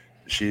Ripper.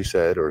 She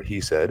said, or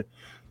he said,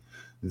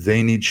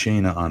 they need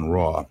Shayna on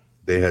Raw.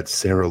 They had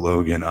Sarah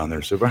Logan on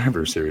their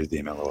Survivor Series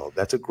team. LOL.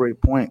 That's a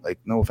great point. Like,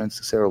 no offense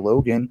to Sarah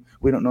Logan,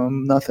 we don't know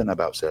nothing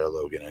about Sarah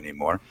Logan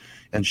anymore,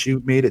 and she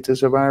made it to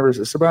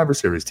Survivor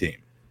Series team.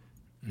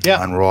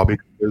 Yeah, on Raw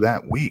because they're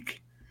that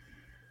weak.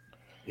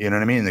 You know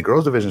what I mean? The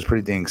girls division is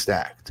pretty dang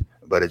stacked,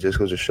 but it just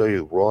goes to show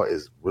you Raw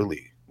is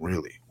really,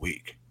 really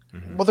weak.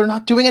 Mm-hmm. Well, they're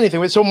not doing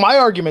anything. So my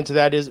argument to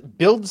that is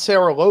build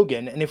Sarah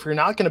Logan, and if you're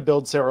not going to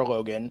build Sarah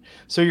Logan,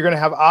 so you're going to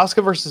have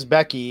Asuka versus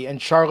Becky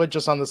and Charlotte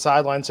just on the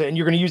sidelines, and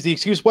you're going to use the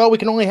excuse, well, we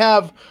can only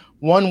have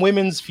one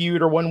women's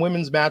feud or one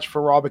women's match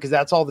for Raw because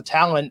that's all the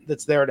talent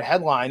that's there to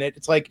headline it.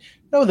 It's like,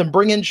 no, then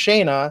bring in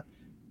Shayna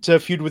to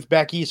feud with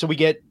Becky so we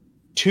get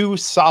two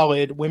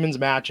solid women's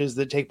matches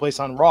that take place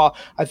on Raw.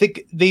 I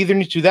think they either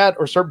need to do that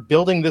or start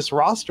building this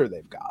roster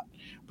they've got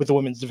with the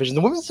women's division.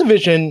 The women's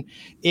division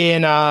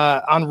in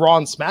on Raw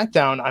and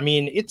SmackDown, I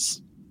mean,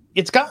 it's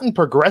gotten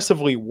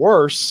progressively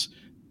worse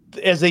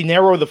as they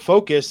narrow the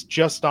focus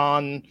just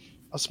on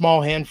a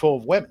small handful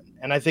of women.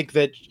 And I think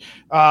that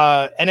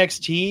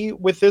NXT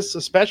with this,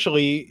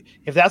 especially,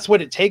 if that's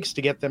what it takes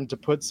to get them to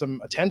put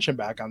some attention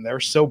back on there,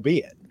 so be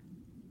it.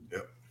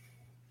 Yep.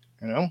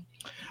 You know?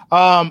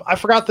 I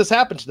forgot this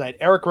happened tonight.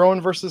 Eric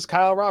Rowan versus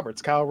Kyle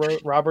Roberts.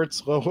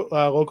 Roberts,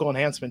 local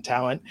enhancement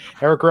talent.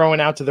 Eric Rowan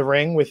out to the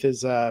ring with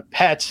his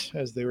pet,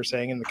 as they were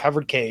saying, in the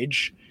covered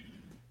cage.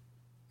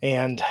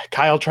 And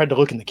Kyle tried to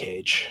look in the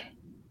cage.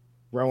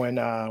 Rowan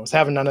was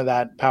having none of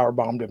that, power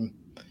bombed him.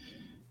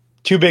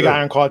 2 big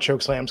iron claw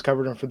choke slams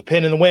covered him for the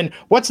pin and the win.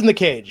 What's in the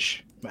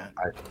cage, Matt?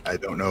 I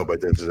don't know, but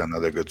this is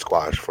another good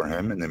squash for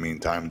him in the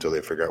meantime until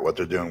they figure out what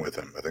they're doing with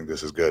him. I think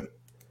this is good.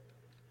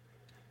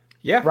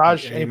 Yeah,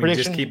 Raj, any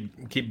prediction?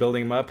 Just keep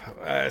building him up.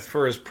 As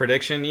for his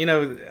prediction,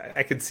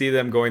 I could see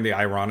them going the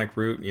ironic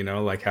route.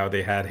 Like how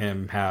they had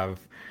him have,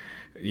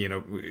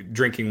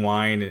 drinking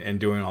wine and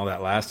doing all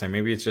that last time.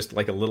 Maybe it's just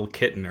like a little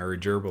kitten or a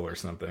gerbil or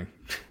something.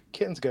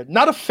 Kitten's good.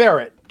 Not a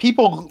ferret.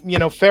 People,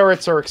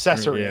 ferrets are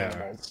accessory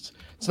animals.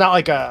 It's not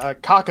like a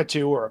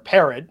cockatoo or a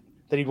parrot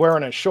that he'd wear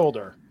on his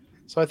shoulder.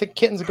 So I think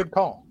kitten's a good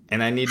call.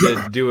 And I need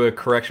to do a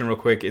correction real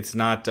quick. It's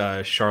not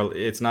Charlotte.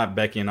 It's not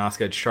Becky and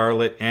Asuka. It's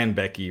Charlotte and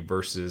Becky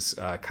versus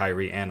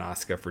Kairi and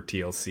Asuka for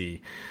TLC.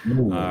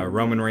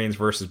 Roman Reigns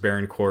versus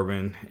Baron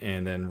Corbin,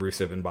 and then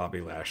Rusev and Bobby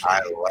Lashley.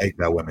 I like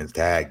that women's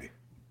tag.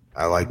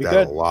 I like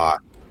that a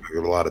lot. I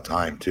give it a lot of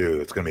time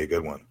too. It's going to be a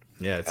good one.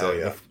 Yeah,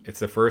 it's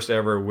the first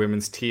ever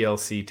women's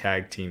TLC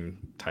tag team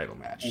title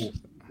match.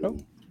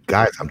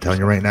 Guys, I'm telling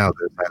you right now,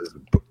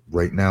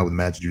 with the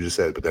match you just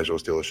said, potential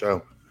steal a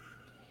show.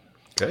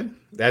 Good.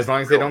 As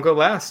long as they don't go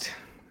last.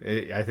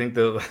 I think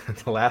the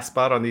last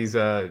spot on these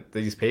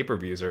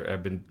pay-per-views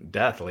have been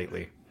death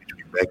lately.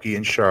 Becky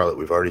and Charlotte,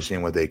 we've already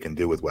seen what they can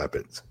do with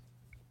weapons.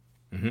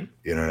 Mm-hmm.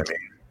 You know what I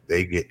mean?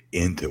 They get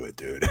into it,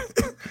 dude.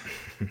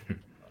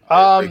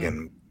 I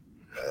think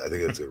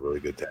it's a really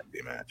good tag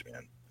team match,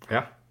 man.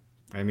 Yeah.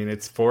 I mean,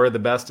 it's 4 of the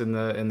best in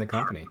the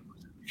company.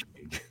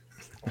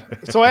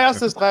 So I asked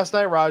this last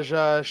night, Raj.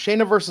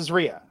 Shayna versus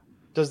Rhea.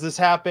 Does this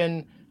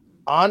happen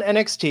on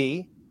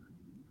NXT?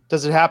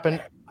 Does it happen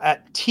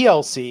at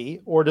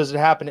TLC, or does it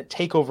happen at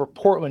TakeOver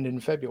Portland in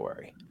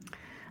February?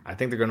 I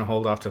think they're going to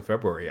hold off till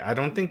February. I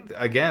don't think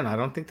they're going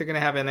to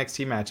have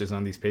NXT matches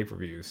on these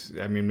pay-per-views.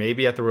 I mean,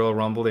 maybe at the Royal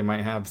Rumble they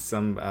might have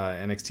some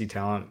NXT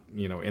talent,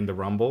 in the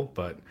Rumble.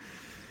 But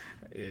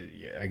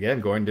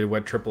again, going to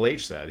what Triple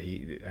H said,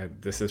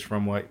 this is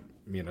from what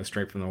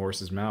straight from the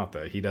horse's mouth.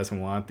 He doesn't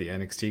want the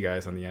NXT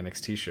guys on the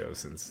NXT show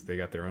since they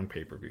got their own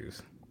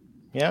pay-per-views.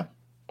 Yeah.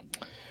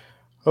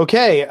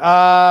 Okay.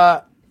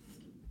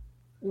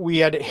 We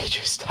had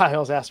AJ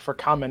Styles ask for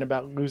comment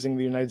about losing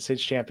the United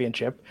States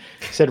Championship.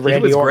 He said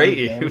Randy Orton.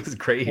 He was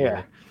great.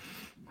 Yeah.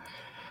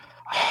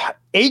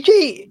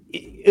 AJ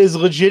is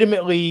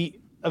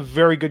legitimately a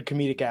very good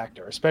comedic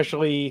actor,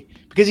 especially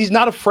because he's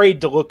not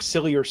afraid to look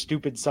silly or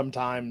stupid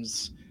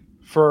sometimes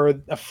for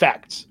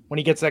effect when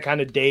he gets that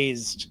kind of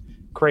dazed,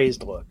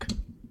 crazed look.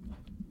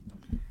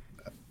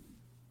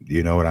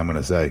 You know what I'm going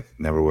to say?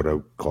 Never would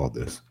have called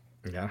this.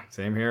 Yeah,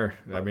 same here.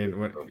 I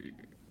mean,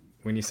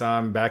 when you saw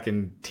him back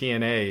in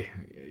TNA,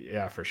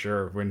 yeah, for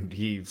sure. When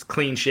he's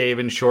clean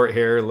shaven, short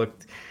hair,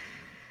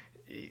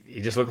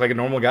 he just looked like a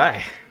normal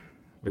guy.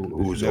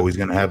 Who's always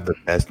going to have the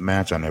best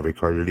match on every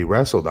card that he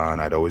wrestled on.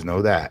 I'd always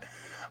know that,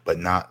 but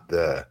not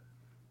the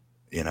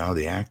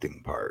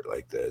acting part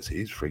like this.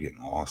 He's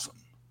freaking awesome.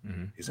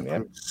 Mm-hmm. He's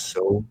improved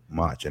so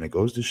much, and it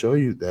goes to show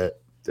you that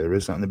there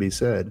is something to be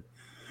said.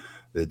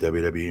 The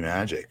WWE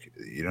magic,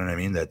 you know what I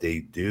mean? That they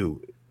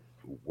do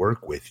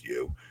work with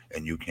you,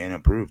 and you can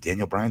improve.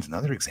 Daniel Bryan's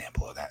another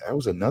example of that. That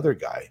was another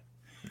guy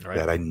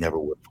that I never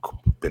would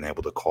have been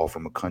able to call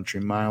from a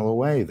country mile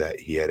away that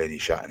he had any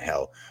shot in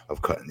hell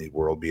of cutting the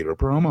world beater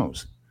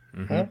promos.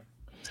 Mm-hmm.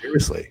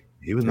 Seriously,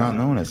 he was not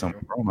known as some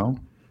promo.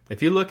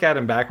 If you look at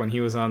him back when he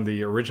was on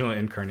the original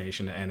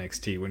incarnation of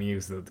NXT, when he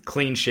was the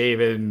clean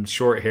shaven,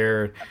 short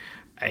hair,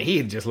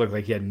 he just looked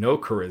like he had no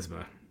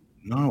charisma.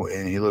 No,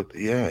 and he looked,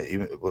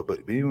 but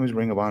even his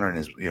Ring of Honor and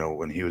his,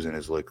 when he was in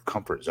his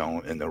comfort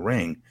zone in the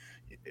ring,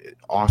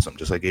 awesome.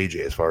 Just like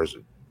AJ, as far as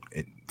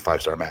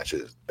 5-star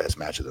matches, best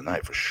match of the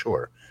night for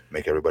sure.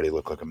 Make everybody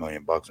look like $1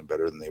 million and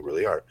better than they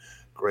really are.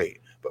 Great,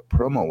 but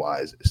promo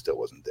wise, it still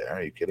wasn't there.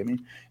 Are you kidding me?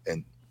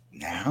 And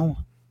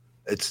now,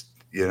 it's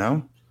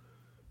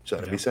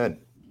something to be said.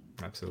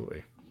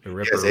 Absolutely.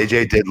 Yes,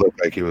 AJ did look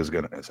like he was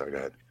gonna. Sorry, go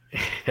ahead.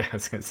 Yeah, I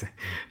was going to say,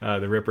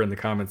 the Ripper in the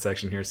comment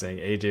section here saying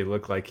AJ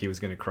looked like he was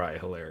going to cry.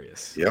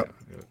 Hilarious. Yep.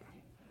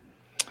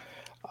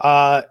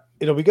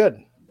 It'll be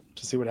good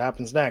to see what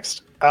happens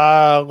next.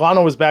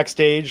 Lana was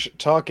backstage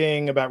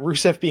talking about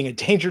Rusev being a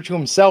danger to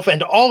himself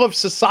and all of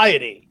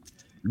society.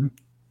 Mm-hmm.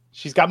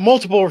 She's got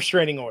multiple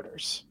restraining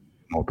orders.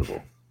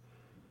 Multiple.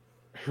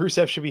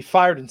 Rusev should be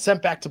fired and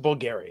sent back to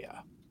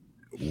Bulgaria.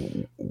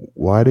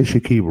 Why does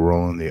she keep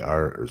rolling the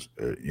R's,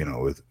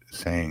 with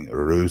saying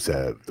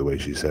Rusev the way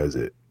she says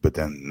it, but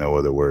then no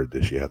other word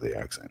does she have the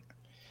accent?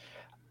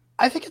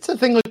 I think it's a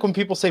thing like when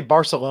people say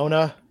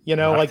Barcelona,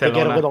 like they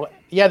get a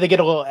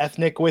little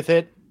ethnic with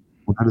it.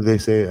 How do they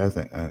say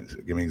ethnic?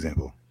 Give me an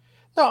example.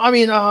 No, I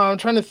mean, I'm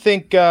trying to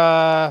think.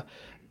 How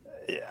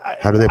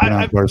do they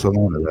pronounce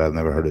Barcelona? I've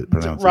never heard it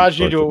pronounced. Raj,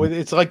 you do it with,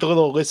 it's like the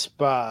little lisp.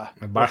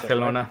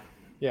 Barcelona.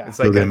 Yeah. It's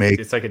like so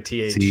it's like a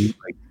TH. C,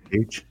 like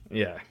H?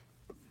 Yeah.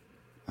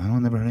 I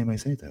don't never heard anybody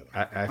say that.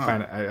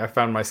 I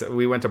found myself.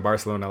 We went to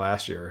Barcelona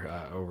last year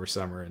over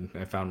summer, and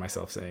I found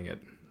myself saying it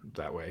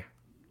that way.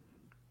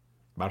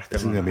 Barcelona.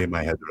 This is gonna be in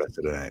my head the rest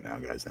of the night now,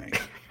 guys. Thanks.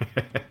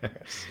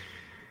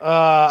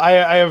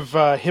 I have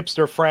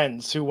hipster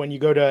friends who, when you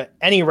go to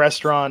any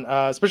restaurant,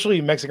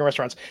 especially Mexican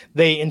restaurants,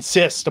 they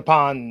insist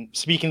upon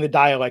speaking the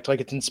dialect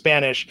like it's in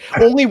Spanish,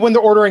 only when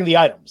they're ordering the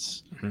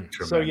items.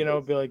 So, you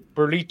know, be like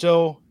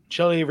burrito,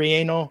 chile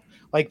relleno.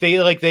 Like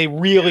they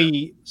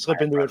really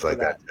slip into it for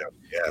that.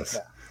 Yes.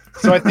 Yeah.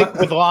 So I think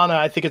with Lana,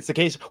 I think it's the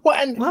case. Well,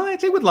 I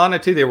think with Lana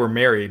too, they were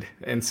married,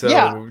 and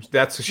so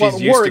that's what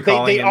she's used to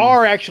calling. They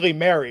are actually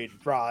married,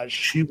 Raj.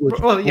 She was.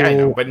 Well, yeah, I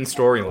know, but in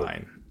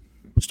storyline,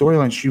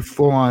 she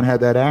full on had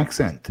that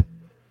accent.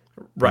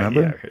 Right.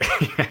 Yeah,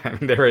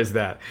 there is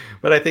that.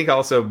 But I think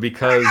also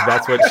because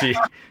that's what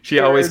she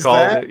always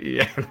called it.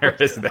 Yeah, there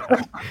is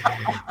that.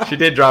 She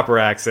did drop her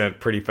accent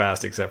pretty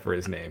fast, except for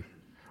his name.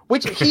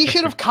 Which he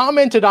should have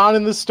commented on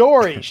in the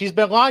story. She's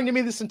been lying to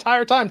me this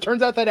entire time.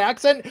 Turns out that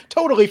accent,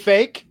 totally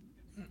fake.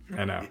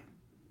 I know.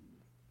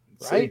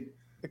 Right?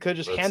 It could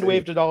have just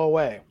hand-waved it all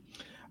away.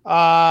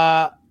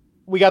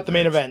 We got the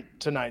main event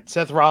tonight.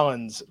 Seth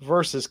Rollins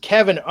versus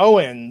Kevin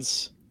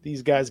Owens.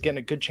 These guys getting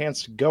a good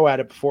chance to go at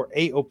it before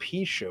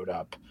AOP showed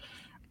up.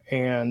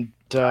 And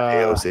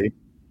AOC.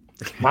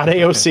 Not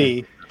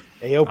AOC.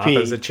 AOP.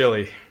 Offense of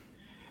chili.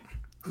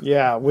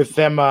 Yeah, with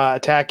them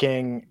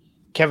attacking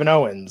Kevin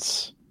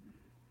Owens.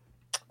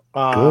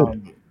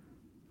 Good.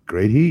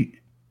 Great heat.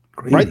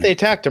 Right, they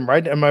attacked him,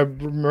 right? Am I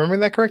remembering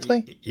that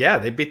correctly? Yeah,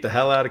 they beat the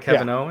hell out of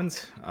Kevin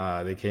Owens.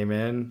 They came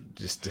in,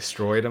 just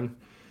destroyed him.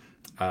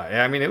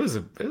 I mean, it was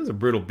a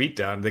brutal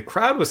beatdown. The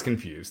crowd was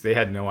confused. They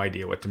had no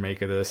idea what to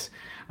make of this.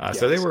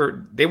 So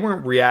they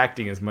weren't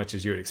reacting as much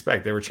as you would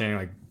expect. They were chanting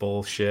like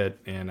bullshit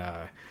and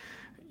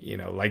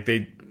like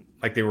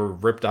they were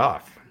ripped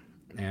off.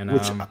 And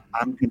which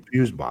I'm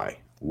confused by.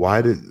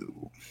 Why did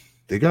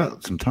they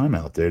got some time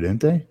out there,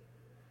 didn't they?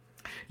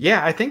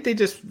 Yeah, I think they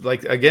just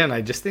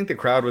I just think the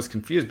crowd was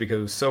confused because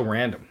it was so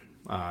random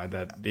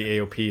that the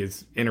AOP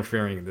is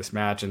interfering in this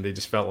match, and they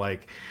just felt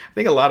like, I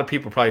think a lot of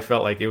people probably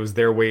felt like it was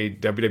their way.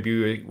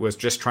 WWE was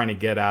just trying to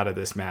get out of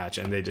this match,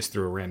 and they just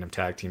threw a random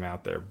tag team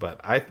out there.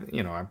 But I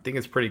think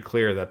it's pretty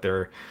clear that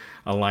they're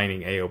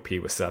aligning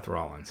AOP with Seth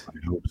Rollins.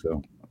 I hope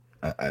so.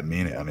 I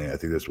mean, I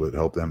think this would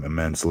help them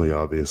immensely.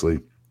 Obviously,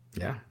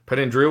 yeah. Put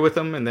in Drew with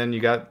them, and then you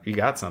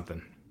got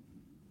something.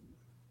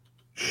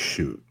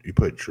 Shoot, you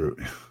put Drew.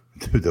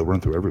 Dude, they'll run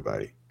through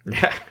everybody.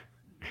 Yeah.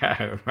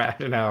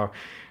 Imagine how.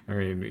 I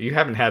mean, you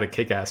haven't had a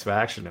kick-ass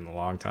faction in a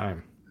long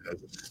time.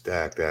 That's a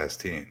stacked-ass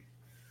team.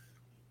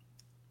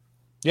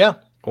 Yeah.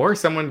 Or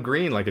someone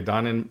green, like a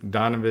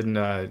Donovan,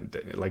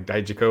 like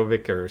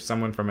Dijakovic, or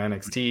someone from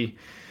NXT.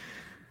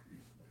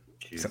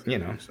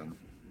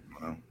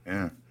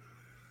 Yeah.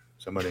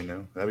 Somebody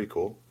new. That'd be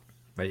cool.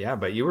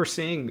 But you were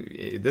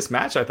seing this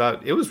match. I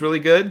thought it was really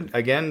good.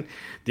 Again,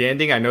 the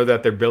ending, I know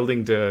that they're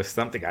building to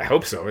something. I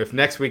hope so. If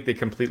next week they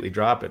completely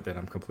drop it, then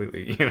I'm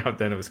completely,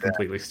 then it was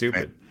completely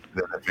stupid.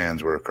 Then the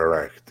fans were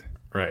correct.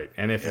 Right.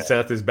 And if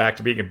Seth is back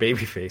to being a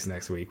babyface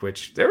next week,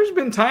 which there's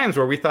been times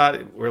where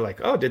we're like,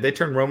 oh, did they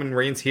turn Roman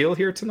Reigns heel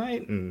here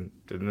tonight? And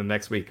then the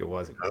next week it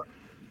wasn't. Oh,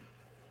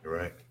 you're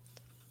right.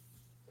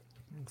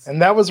 And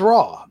that was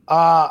Raw.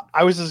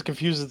 I was as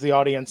confused as the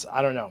audience.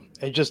 I don't know.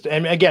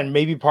 And again,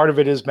 maybe part of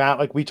it is, Matt,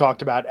 like we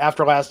talked about.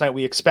 After last night,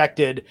 we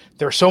expected,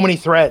 there are so many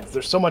threads.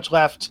 There's so much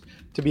left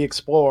to be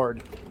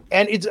explored.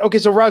 And it's okay.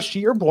 So, Raj, to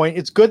your point,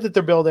 it's good that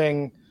they're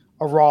building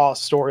a Raw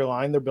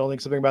storyline. They're building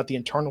something about the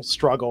internal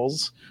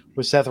struggles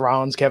with Seth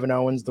Rollins, Kevin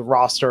Owens, the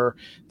roster.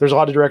 There's a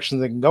lot of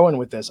directions they can go in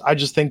with this. I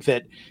just think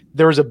that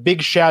there is a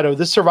big shadow.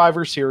 This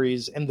Survivor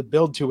Series and the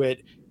build to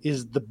it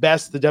is the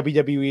best the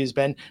WWE has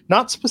been.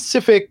 Not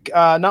specific,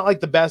 not like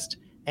the best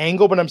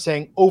angle, but I'm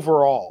saying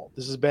overall,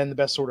 this has been the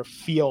best sort of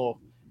feel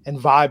and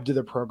vibe to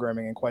the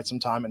programming in quite some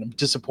time, and I'm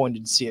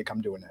disappointed to see it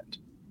come to an end.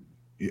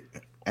 Yeah.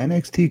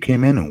 NXT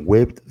came in and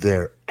whipped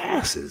their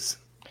asses.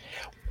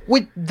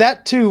 With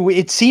that too,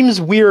 it seems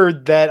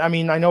weird that, I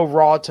mean, I know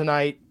Raw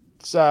tonight,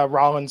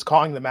 Rollins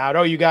calling them out.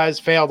 Oh, you guys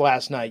failed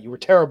last night. You were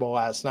terrible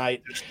last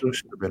night. There still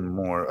should have been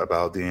more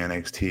about the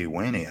NXT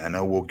winning. I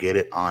know we'll get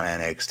it on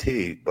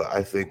NXT, but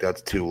I think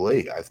that's too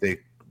late. I think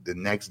the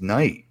next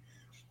night,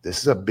 this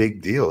is a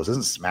big deal. This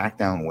isn't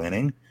SmackDown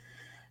winning.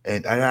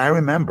 And I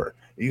remember,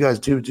 you guys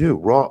do too.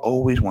 Raw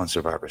always won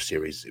Survivor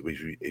Series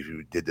if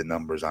you did the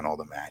numbers on all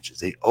the matches.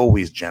 They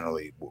always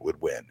generally would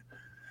win.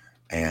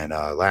 And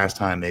last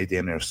time they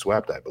damn near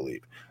swept, I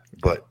believe.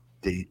 But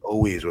they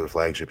always were the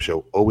flagship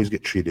show, always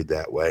get treated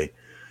that way.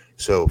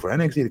 So for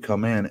NXT to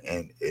come in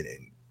and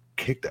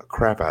kick the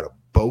crap out of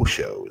both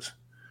shows,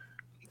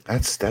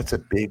 that's a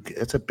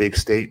big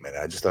statement.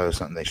 I just thought it was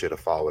something they should have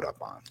followed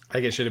up on. I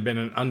think it should have been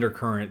an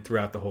undercurrent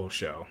throughout the whole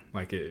show,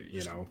 like it,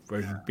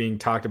 being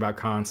talked about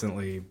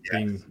constantly.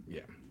 I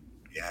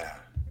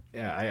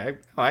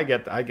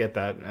get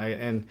that,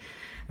 and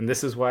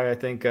this is why I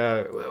think,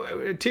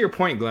 to your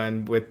point,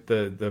 Glenn, with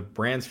the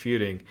brands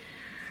feuding,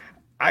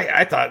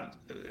 I thought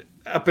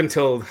up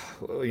until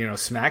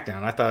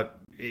SmackDown, I thought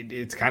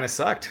it's kind of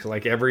sucked.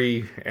 Like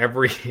every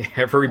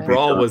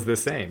brawl was the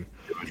same.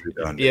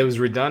 It was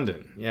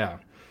redundant. Yeah.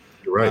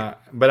 You're right.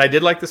 But I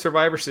did like the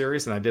Survivor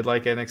Series, and I did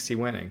like NXT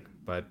winning.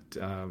 But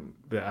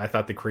I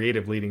thought the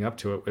creative leading up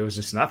to it, it was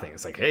just nothing.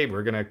 It's like, hey,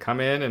 we're going to come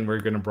in and we're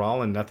going to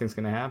brawl and nothing's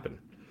going to happen.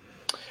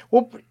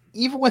 Well,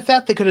 even with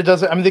that, they could have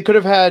done it. I mean, they could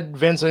have had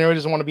Vince. I know he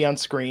doesn't want to be on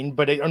screen,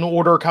 but an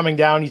order coming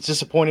down. He's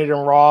disappointed in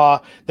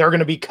Raw. There are going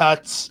to be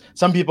cuts.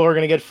 Some people are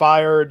going to get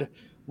fired.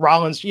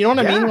 Rollins, you know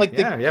what I mean? Like,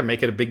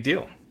 make it a big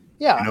deal.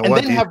 Yeah, you know and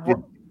what?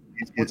 then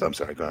These kids, I'm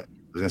sorry, go ahead.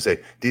 I was going to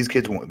say, these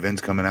kids want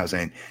Vince coming out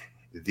saying,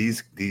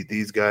 these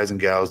guys and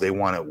gals, they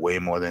want it way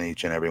more than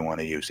each and every one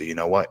of you. So you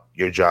know what?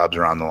 Your jobs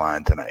are on the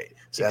line tonight.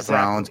 Seth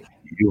Rollins,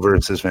 you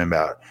versus Finn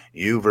Balor.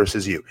 You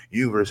versus you.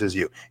 You versus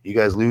you. You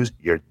guys lose,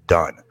 you're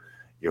done.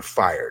 You're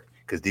fired.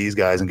 Because these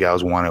guys and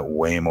gals want it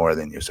way more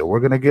than you. So we're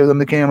going to give them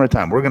the camera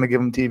time. We're going to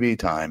give them TV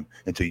time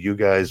until you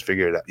guys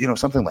figure it out. You know,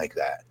 something like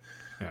that.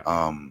 Yeah.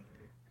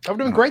 That would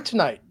have been great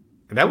tonight.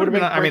 That would have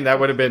been. I mean, that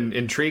would have been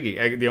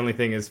intriguing. The only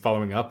thing is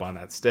following up on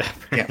that step.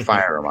 Can't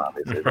fire them,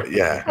 obviously. But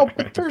yeah. Oh,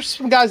 but there's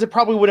some guys that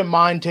probably wouldn't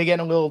mind taking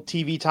a little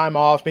TV time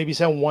off. Maybe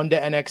send one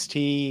to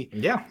NXT.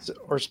 Yeah.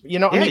 Or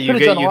yeah, I mean, you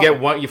get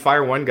one. You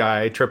fire one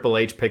guy. Triple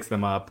H picks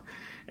them up,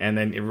 and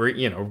then it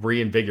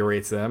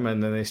reinvigorates them,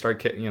 and then they start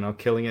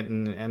killing it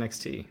in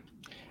NXT.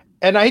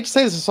 And I hate to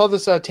say this. I saw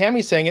this.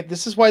 Tammy saying it.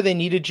 This is why they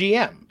need a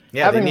GM.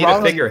 Yeah, they need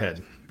a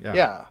figurehead.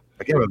 Yeah.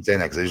 I can't understand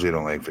that because I usually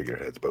don't like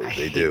figureheads, but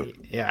they do.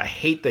 Yeah, I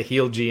hate the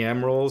heel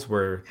GM roles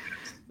where,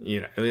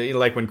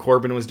 like when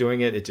Corbin was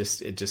doing it, it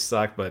just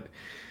sucked. But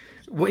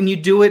when you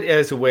do it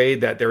as a way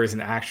that there is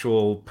an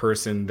actual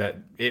person that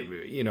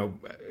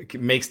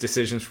makes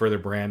decisions for their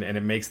brand, and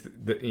it makes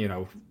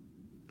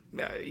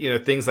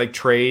things like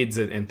trades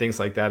and things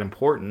like that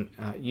important,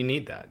 you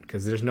need that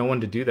because there's no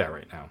one to do that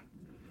right now.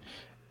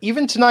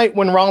 Even tonight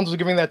when Rollins was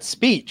giving that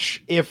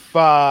speech, if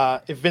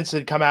Vince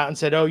had come out and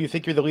said, "Oh, you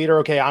think you're the leader?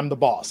 Okay, I'm the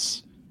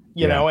boss,"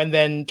 you know, and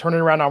then turning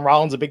around on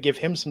Rollins a bit, give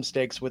him some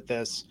stakes with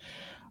this,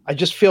 I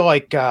just feel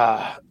like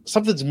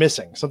something's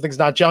missing. Something's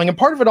not gelling. And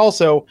part of it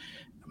also,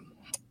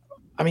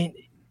 I mean,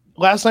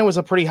 last night was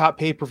a pretty hot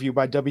pay-per-view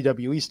by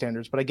WWE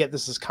standards, but I get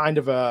this is kind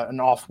of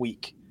an off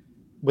week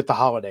with the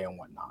holiday and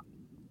whatnot.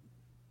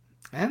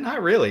 And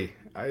not really.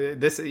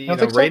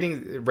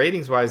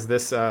 Ratings wise,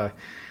 this.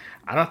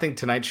 I don't think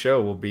tonight's show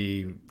will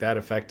be that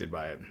affected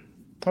by it.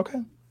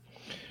 Okay.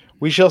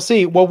 We shall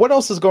see. Well, what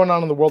else is going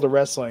on in the world of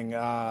wrestling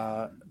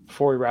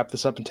before we wrap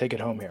this up and take it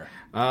home here?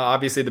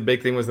 Obviously, the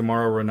big thing was the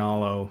Mauro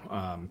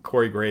Ranallo,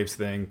 Corey Graves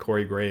thing.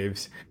 Corey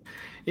Graves,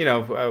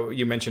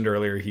 you mentioned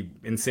earlier, he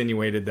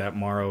insinuated that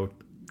Mauro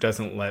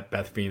doesn't let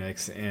Beth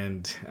Phoenix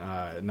and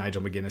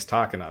Nigel McGuinness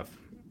talk enough.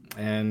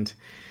 And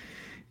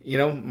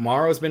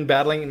Mauro's been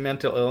battling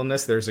mental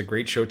illness. There's a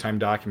great Showtime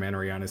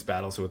documentary on his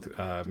battles with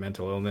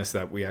mental illness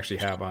that we actually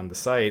have on the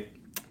site.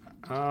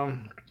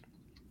 Mauro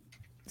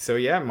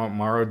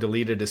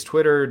deleted his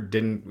Twitter,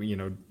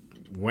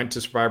 went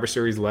to Survivor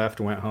Series, left,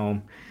 went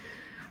home.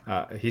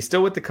 He's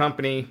still with the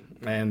company,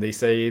 and they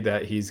say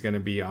that he's going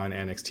to be on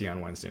NXT on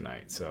Wednesday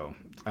night. So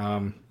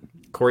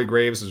Corey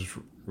Graves was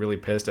really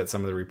pissed at some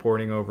of the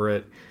reporting over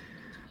it.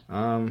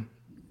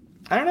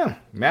 I don't know,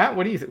 Matt.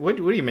 What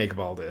do you make of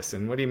all this,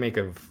 and what do you make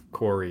of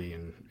Corey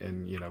and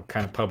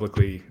kind of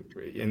publicly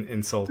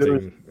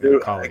insulting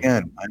colleagues?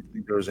 Again, I don't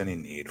think there was any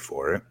need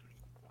for it.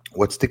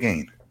 What's the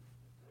gain?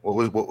 What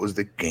was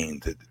the gain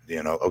to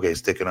Okay,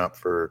 sticking up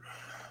for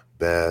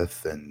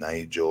Beth and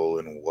Nigel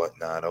and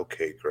whatnot.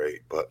 Okay,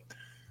 great, but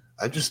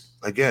I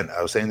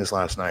was saying this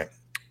last night.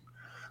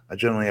 I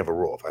generally have a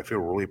rule. If I feel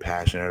really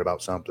passionate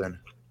about something,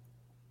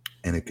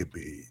 and it could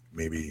be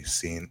maybe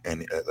seen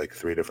in like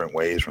three different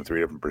ways from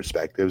three different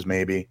perspectives,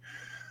 maybe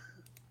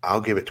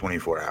I'll give it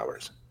 24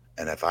 hours.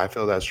 And if I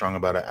feel that strong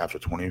about it after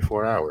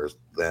 24 hours,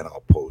 then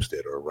I'll post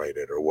it or write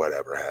it or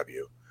whatever have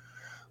you.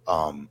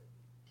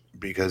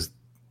 Because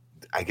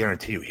I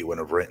guarantee you he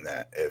wouldn't have written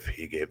that if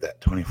he gave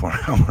that 24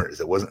 hours.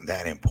 It wasn't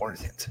that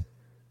important.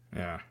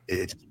 Yeah.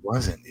 It just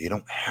wasn't. You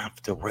don't have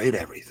to write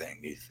everything.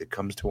 It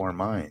comes to our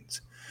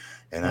minds.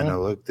 And I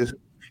know, look, this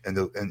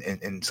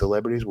and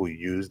celebrities will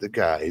use the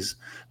guys.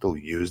 They'll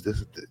use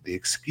the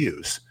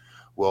excuse.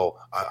 Well,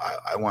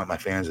 I want my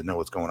fans to know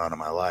what's going on in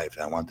my life.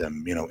 I want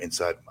them,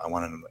 inside. I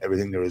want them,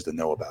 everything there is to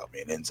know about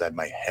me and inside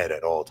my head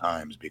at all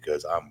times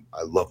because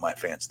I love my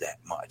fans that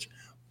much.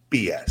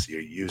 BS.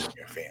 You're using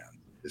your fans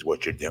is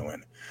what you're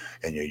doing,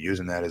 and you're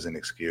using that as an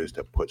excuse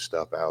to put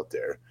stuff out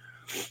there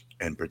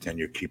and pretend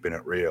you're keeping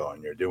it real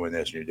and you're doing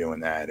this and you're doing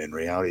that. In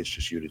reality, it's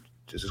just you to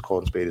just call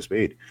it a spade a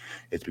spade.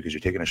 It's because you're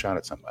taking a shot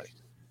at somebody.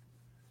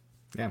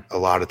 Yeah. A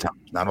lot of times,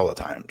 not all the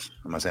times.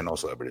 I'm not saying all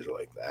celebrities are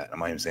like that. I'm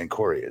not even saying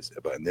Corey is,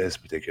 but in this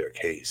particular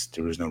case,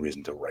 there was no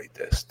reason to write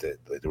this. There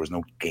was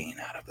no gain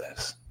out of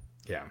this.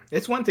 Yeah,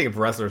 it's one thing if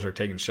wrestlers are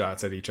taking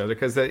shots at each other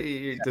because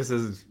this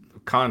is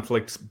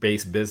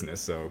conflict-based business.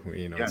 So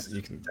you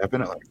can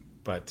definitely.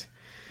 But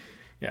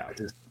yeah,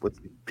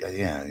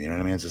 you know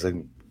what I mean. It's just like,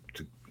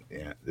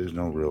 there's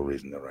no real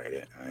reason to write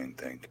it. I didn't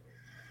think.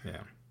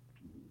 Yeah.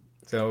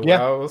 So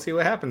we'll see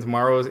what happens.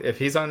 Morrow, if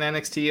he's on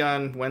NXT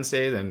on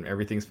Wednesday, then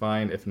everything's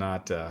fine. If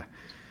not, then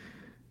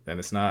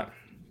it's not.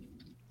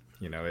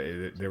 You know,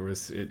 it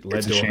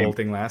led to a whole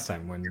thing last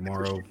time when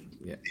Morrow.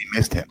 Yeah. He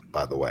missed him,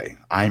 by the way.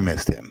 I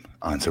missed him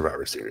on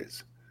Survivor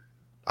Series.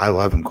 I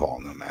love him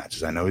calling the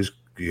matches. I know he's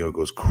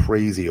goes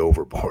crazy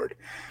overboard,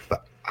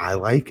 but I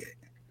like it.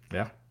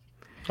 Yeah.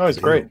 Oh, it's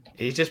great.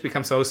 He's just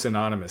become so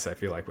synonymous, I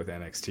feel like, with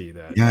NXT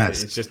that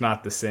it's just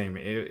not the same.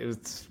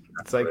 It's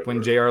like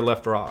when JR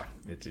left Raw.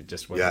 It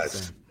just wasn't the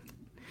same.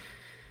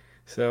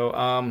 So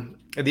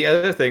the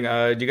other thing,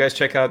 did you guys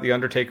check out The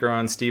Undertaker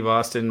on Steve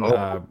Austin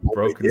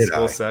Broken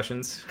Skull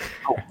Sessions?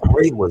 How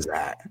great was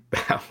that?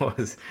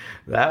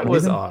 that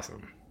was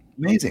awesome.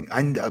 Amazing.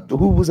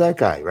 Who was that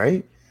guy,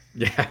 right?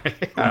 Yeah.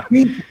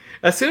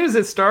 As soon as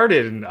it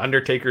started, and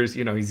Undertaker's,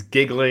 he's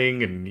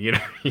giggling, and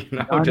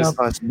none of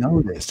us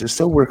know this. Just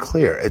so we're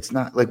clear, it's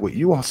not like what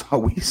you all saw.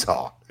 We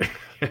saw,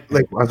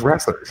 like us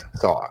wrestlers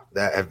saw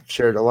that have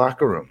shared a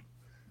locker room.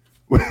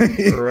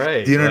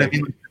 Right? Do you know what I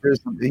mean?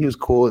 He was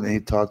cool, and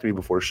he talked to me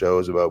before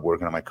shows about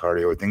working on my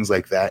cardio or things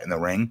like that in the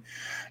ring,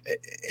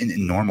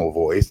 in normal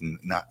voice, and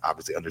not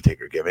obviously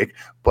Undertaker gimmick,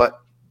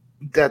 but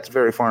that's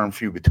very far and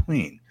few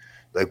between.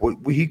 Like what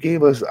he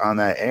gave us on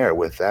that air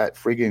with that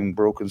freaking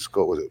Broken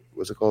Skull,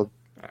 what's it called?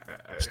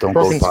 Stone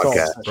Cold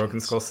Podcast. Broken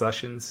Skull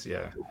Sessions,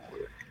 yeah.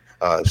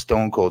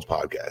 Stone Cold's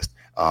podcast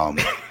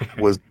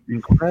was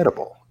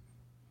incredible.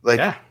 Like,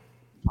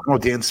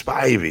 Dan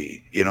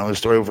Spivey, the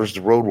story versus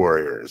the Road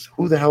Warriors.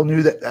 Who the hell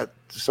knew that?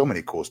 So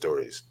many cool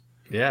stories.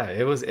 Yeah,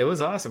 it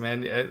was awesome.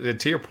 And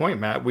to your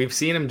point, Matt, we've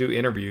seen him do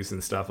interviews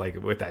and stuff like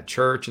with that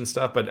church and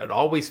stuff, but it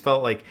always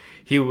felt like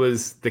he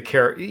was the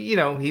character.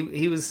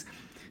 He was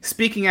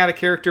speaking out of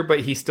character, but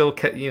he still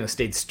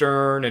stayed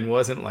stern and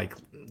wasn't like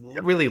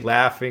really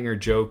laughing or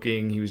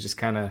joking. He was just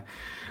kind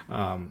of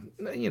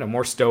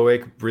more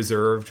stoic,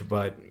 reserved,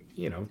 but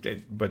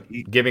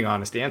giving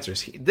honest answers.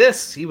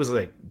 He was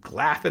like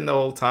laughing the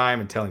whole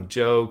time and telling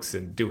jokes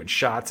and doing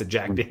shots at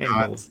Jack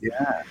Daniels.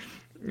 Yeah.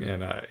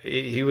 And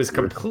he was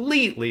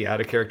completely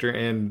out of character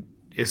and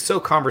is so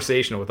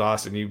conversational with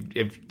Austin.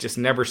 You've just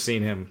never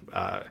seen him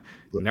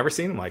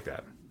like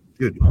that.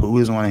 Dude, who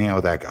doesn't want to hang out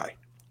with that guy?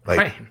 Like,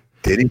 right.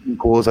 Did he seem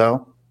cool as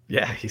hell?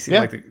 Yeah, he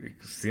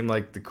seemed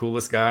like the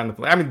coolest guy on the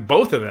planet. I mean,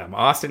 both of them,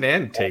 Austin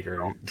and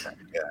Taker.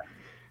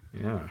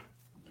 Yeah.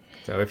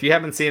 So if you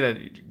haven't seen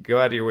it, go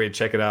out of your way to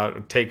check it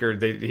out. Taker,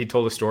 he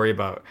told a story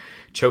about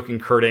choking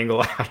Kurt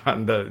Angle out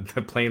on the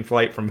plane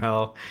flight from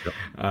hell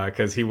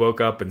because he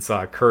woke up and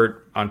saw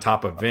Kurt on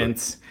top of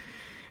Vince,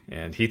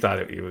 and he thought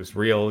it was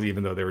real,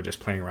 even though they were just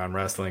playing around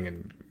wrestling.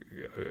 And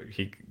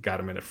he got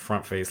him in a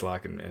front face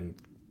lock and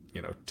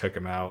took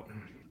him out.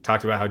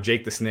 Talked about how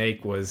Jake the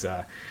Snake was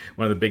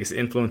one of the biggest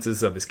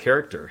influences of his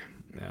character,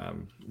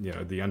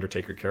 the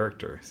Undertaker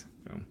character.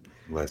 So.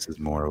 Less is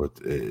more with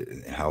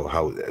how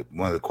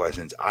one of the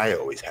questions I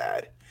always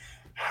had,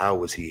 how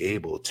was he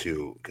able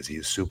to, because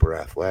he's super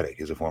athletic,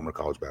 he's a former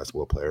college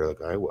basketball player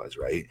like I was,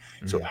 right?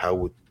 Mm-hmm. So how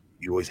would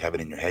you always have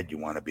it in your head you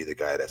want to be the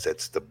guy that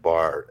sets the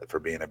bar for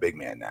being a big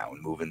man now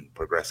and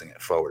progressing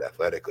it forward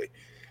athletically?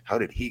 How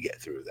did he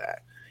get through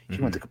that? He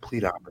went the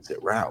complete opposite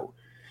route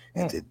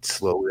and did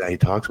slow. He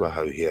talks about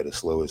how he had to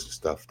slow his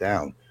stuff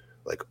down,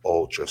 like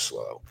ultra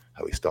slow,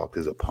 how he stalked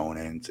his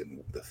opponents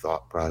and the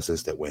thought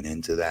process that went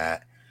into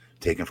that,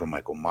 taken from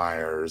Michael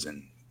Myers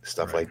and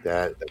stuff like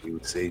that we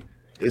would see.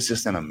 It's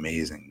just an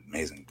amazing.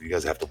 You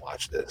guys have to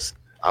watch this.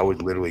 I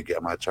would literally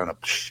I'm not trying to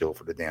shill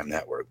for the damn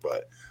network,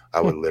 but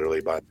I would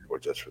literally buy the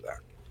network just for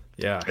that.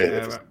 Yeah.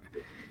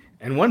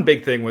 And one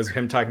big thing was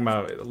him talking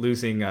about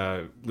losing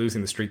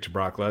the streak to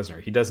Brock Lesnar.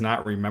 He does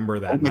not remember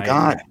that night. Oh my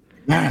God.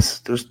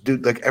 Yes.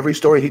 Like every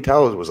story he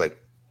tells was like,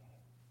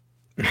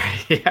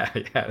 yeah,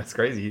 that's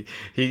crazy.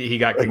 He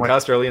got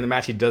concussed early in the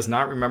match. He does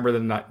not remember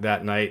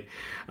that night.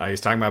 He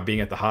was talking about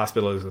being at the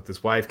hospital with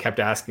his wife, kept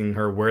asking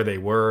her where they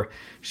were.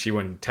 She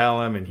wouldn't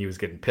tell him, and he was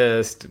getting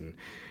pissed. And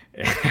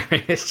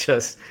it's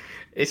just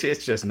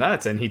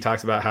nuts. And he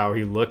talks about how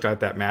he looked at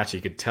that match. He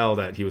could tell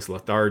that he was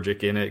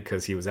lethargic in it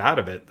because he was out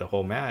of it the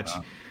whole match.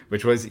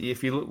 Which was,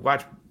 if you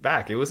watch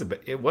back, it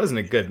wasn't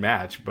a good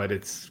match, but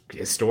it's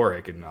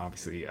historic and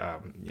obviously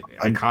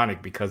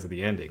iconic because of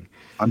the ending.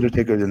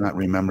 Undertaker did not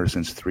remember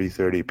since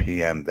 3:30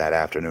 p.m. that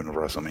afternoon of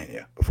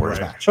WrestleMania before his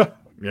match.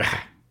 Yeah.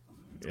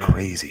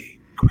 Crazy.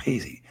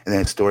 And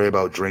then a story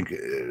about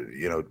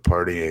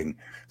partying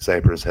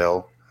Cypress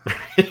Hill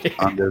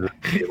under the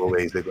table,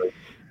 basically.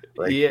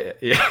 Like, yeah.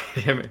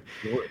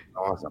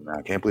 Awesome, man.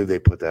 I can't believe they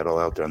put that all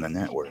out there on the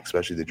network,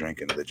 especially the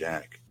drinking of the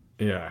Jack.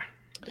 Yeah.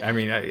 I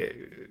mean,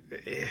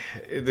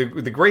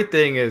 the great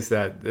thing is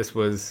that this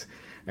was,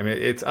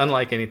 it's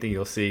unlike anything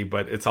you'll see,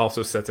 but it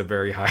also sets a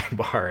very high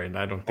bar, and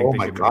I don't think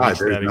they can reach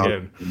that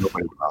again.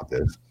 Nobody about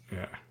this.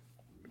 Yeah.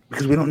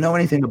 Because we don't know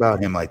anything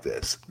about him like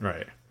this.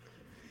 Right.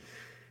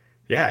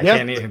 Yeah, I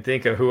can't even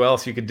think of who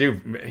else you could do.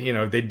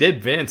 They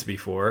did Vince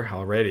before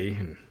already.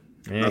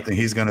 Nothing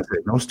he's going to say.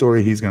 No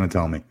story he's going to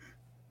tell me.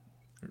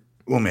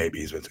 Well, maybe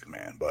he's Vince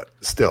McMahon, but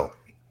still,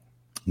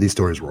 these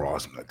stories were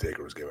awesome that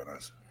Taker was giving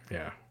us.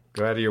 Yeah.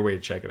 Go out of your way to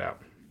check it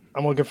out.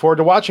 I'm looking forward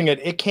to watching it.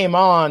 It came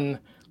on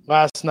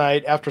last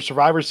night after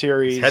Survivor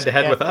Series. Head to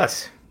head with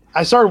us.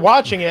 I started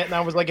watching it, and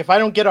I was like, if I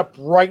don't get up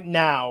right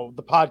now,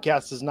 the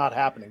podcast is not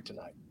happening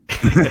tonight.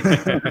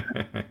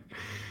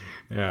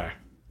 Yeah.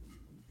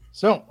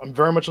 So I'm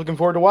very much looking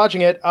forward to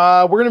watching it.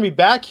 We're going to be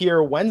back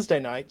here Wednesday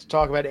night to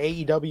talk about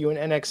AEW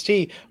and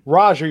NXT.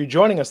 Raj, are you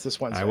joining us this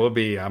Wednesday? I will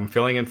be. I'm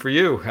filling in for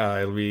you.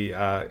 It'll be.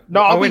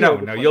 No,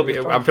 you'll be.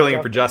 I'm filling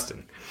in for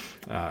Justin.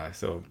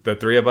 So the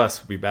three of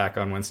us will be back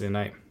on Wednesday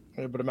night.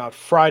 But I'm out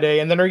Friday,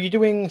 and then are you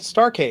doing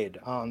Starrcade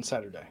on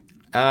Saturday?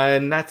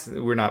 And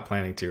we're not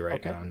planning to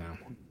right now. No.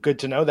 Good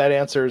to know. That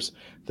answers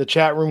the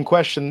chat room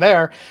question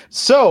there.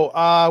 So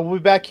we'll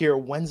be back here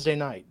Wednesday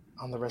night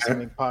on the Wrestling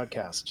Inc.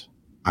 podcast.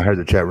 I heard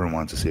the chat room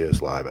wants to see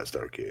us live at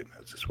Starrcade.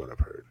 That's just what I've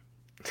heard.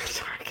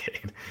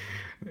 Starrcade,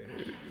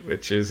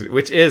 which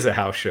is a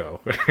house show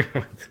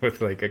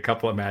with like a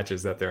couple of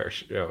matches that they're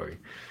showing,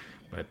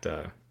 but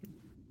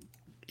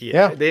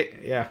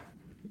yeah.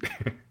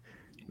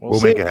 We'll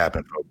make it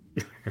happen.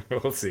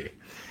 We'll see.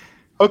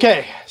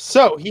 Okay,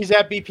 so he's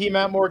at BP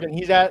Matt Morgan.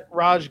 He's at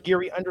Raj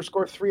Giri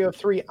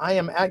 _303. I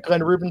am at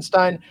Glenn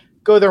Rubenstein.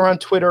 Go there on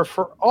Twitter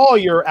for all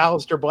your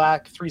Aleister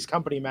Black Three's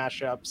Company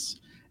mashups.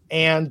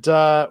 And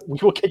we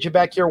will get you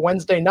back here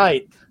Wednesday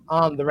night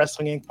on the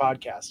Wrestling Inc.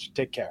 podcast.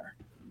 Take care.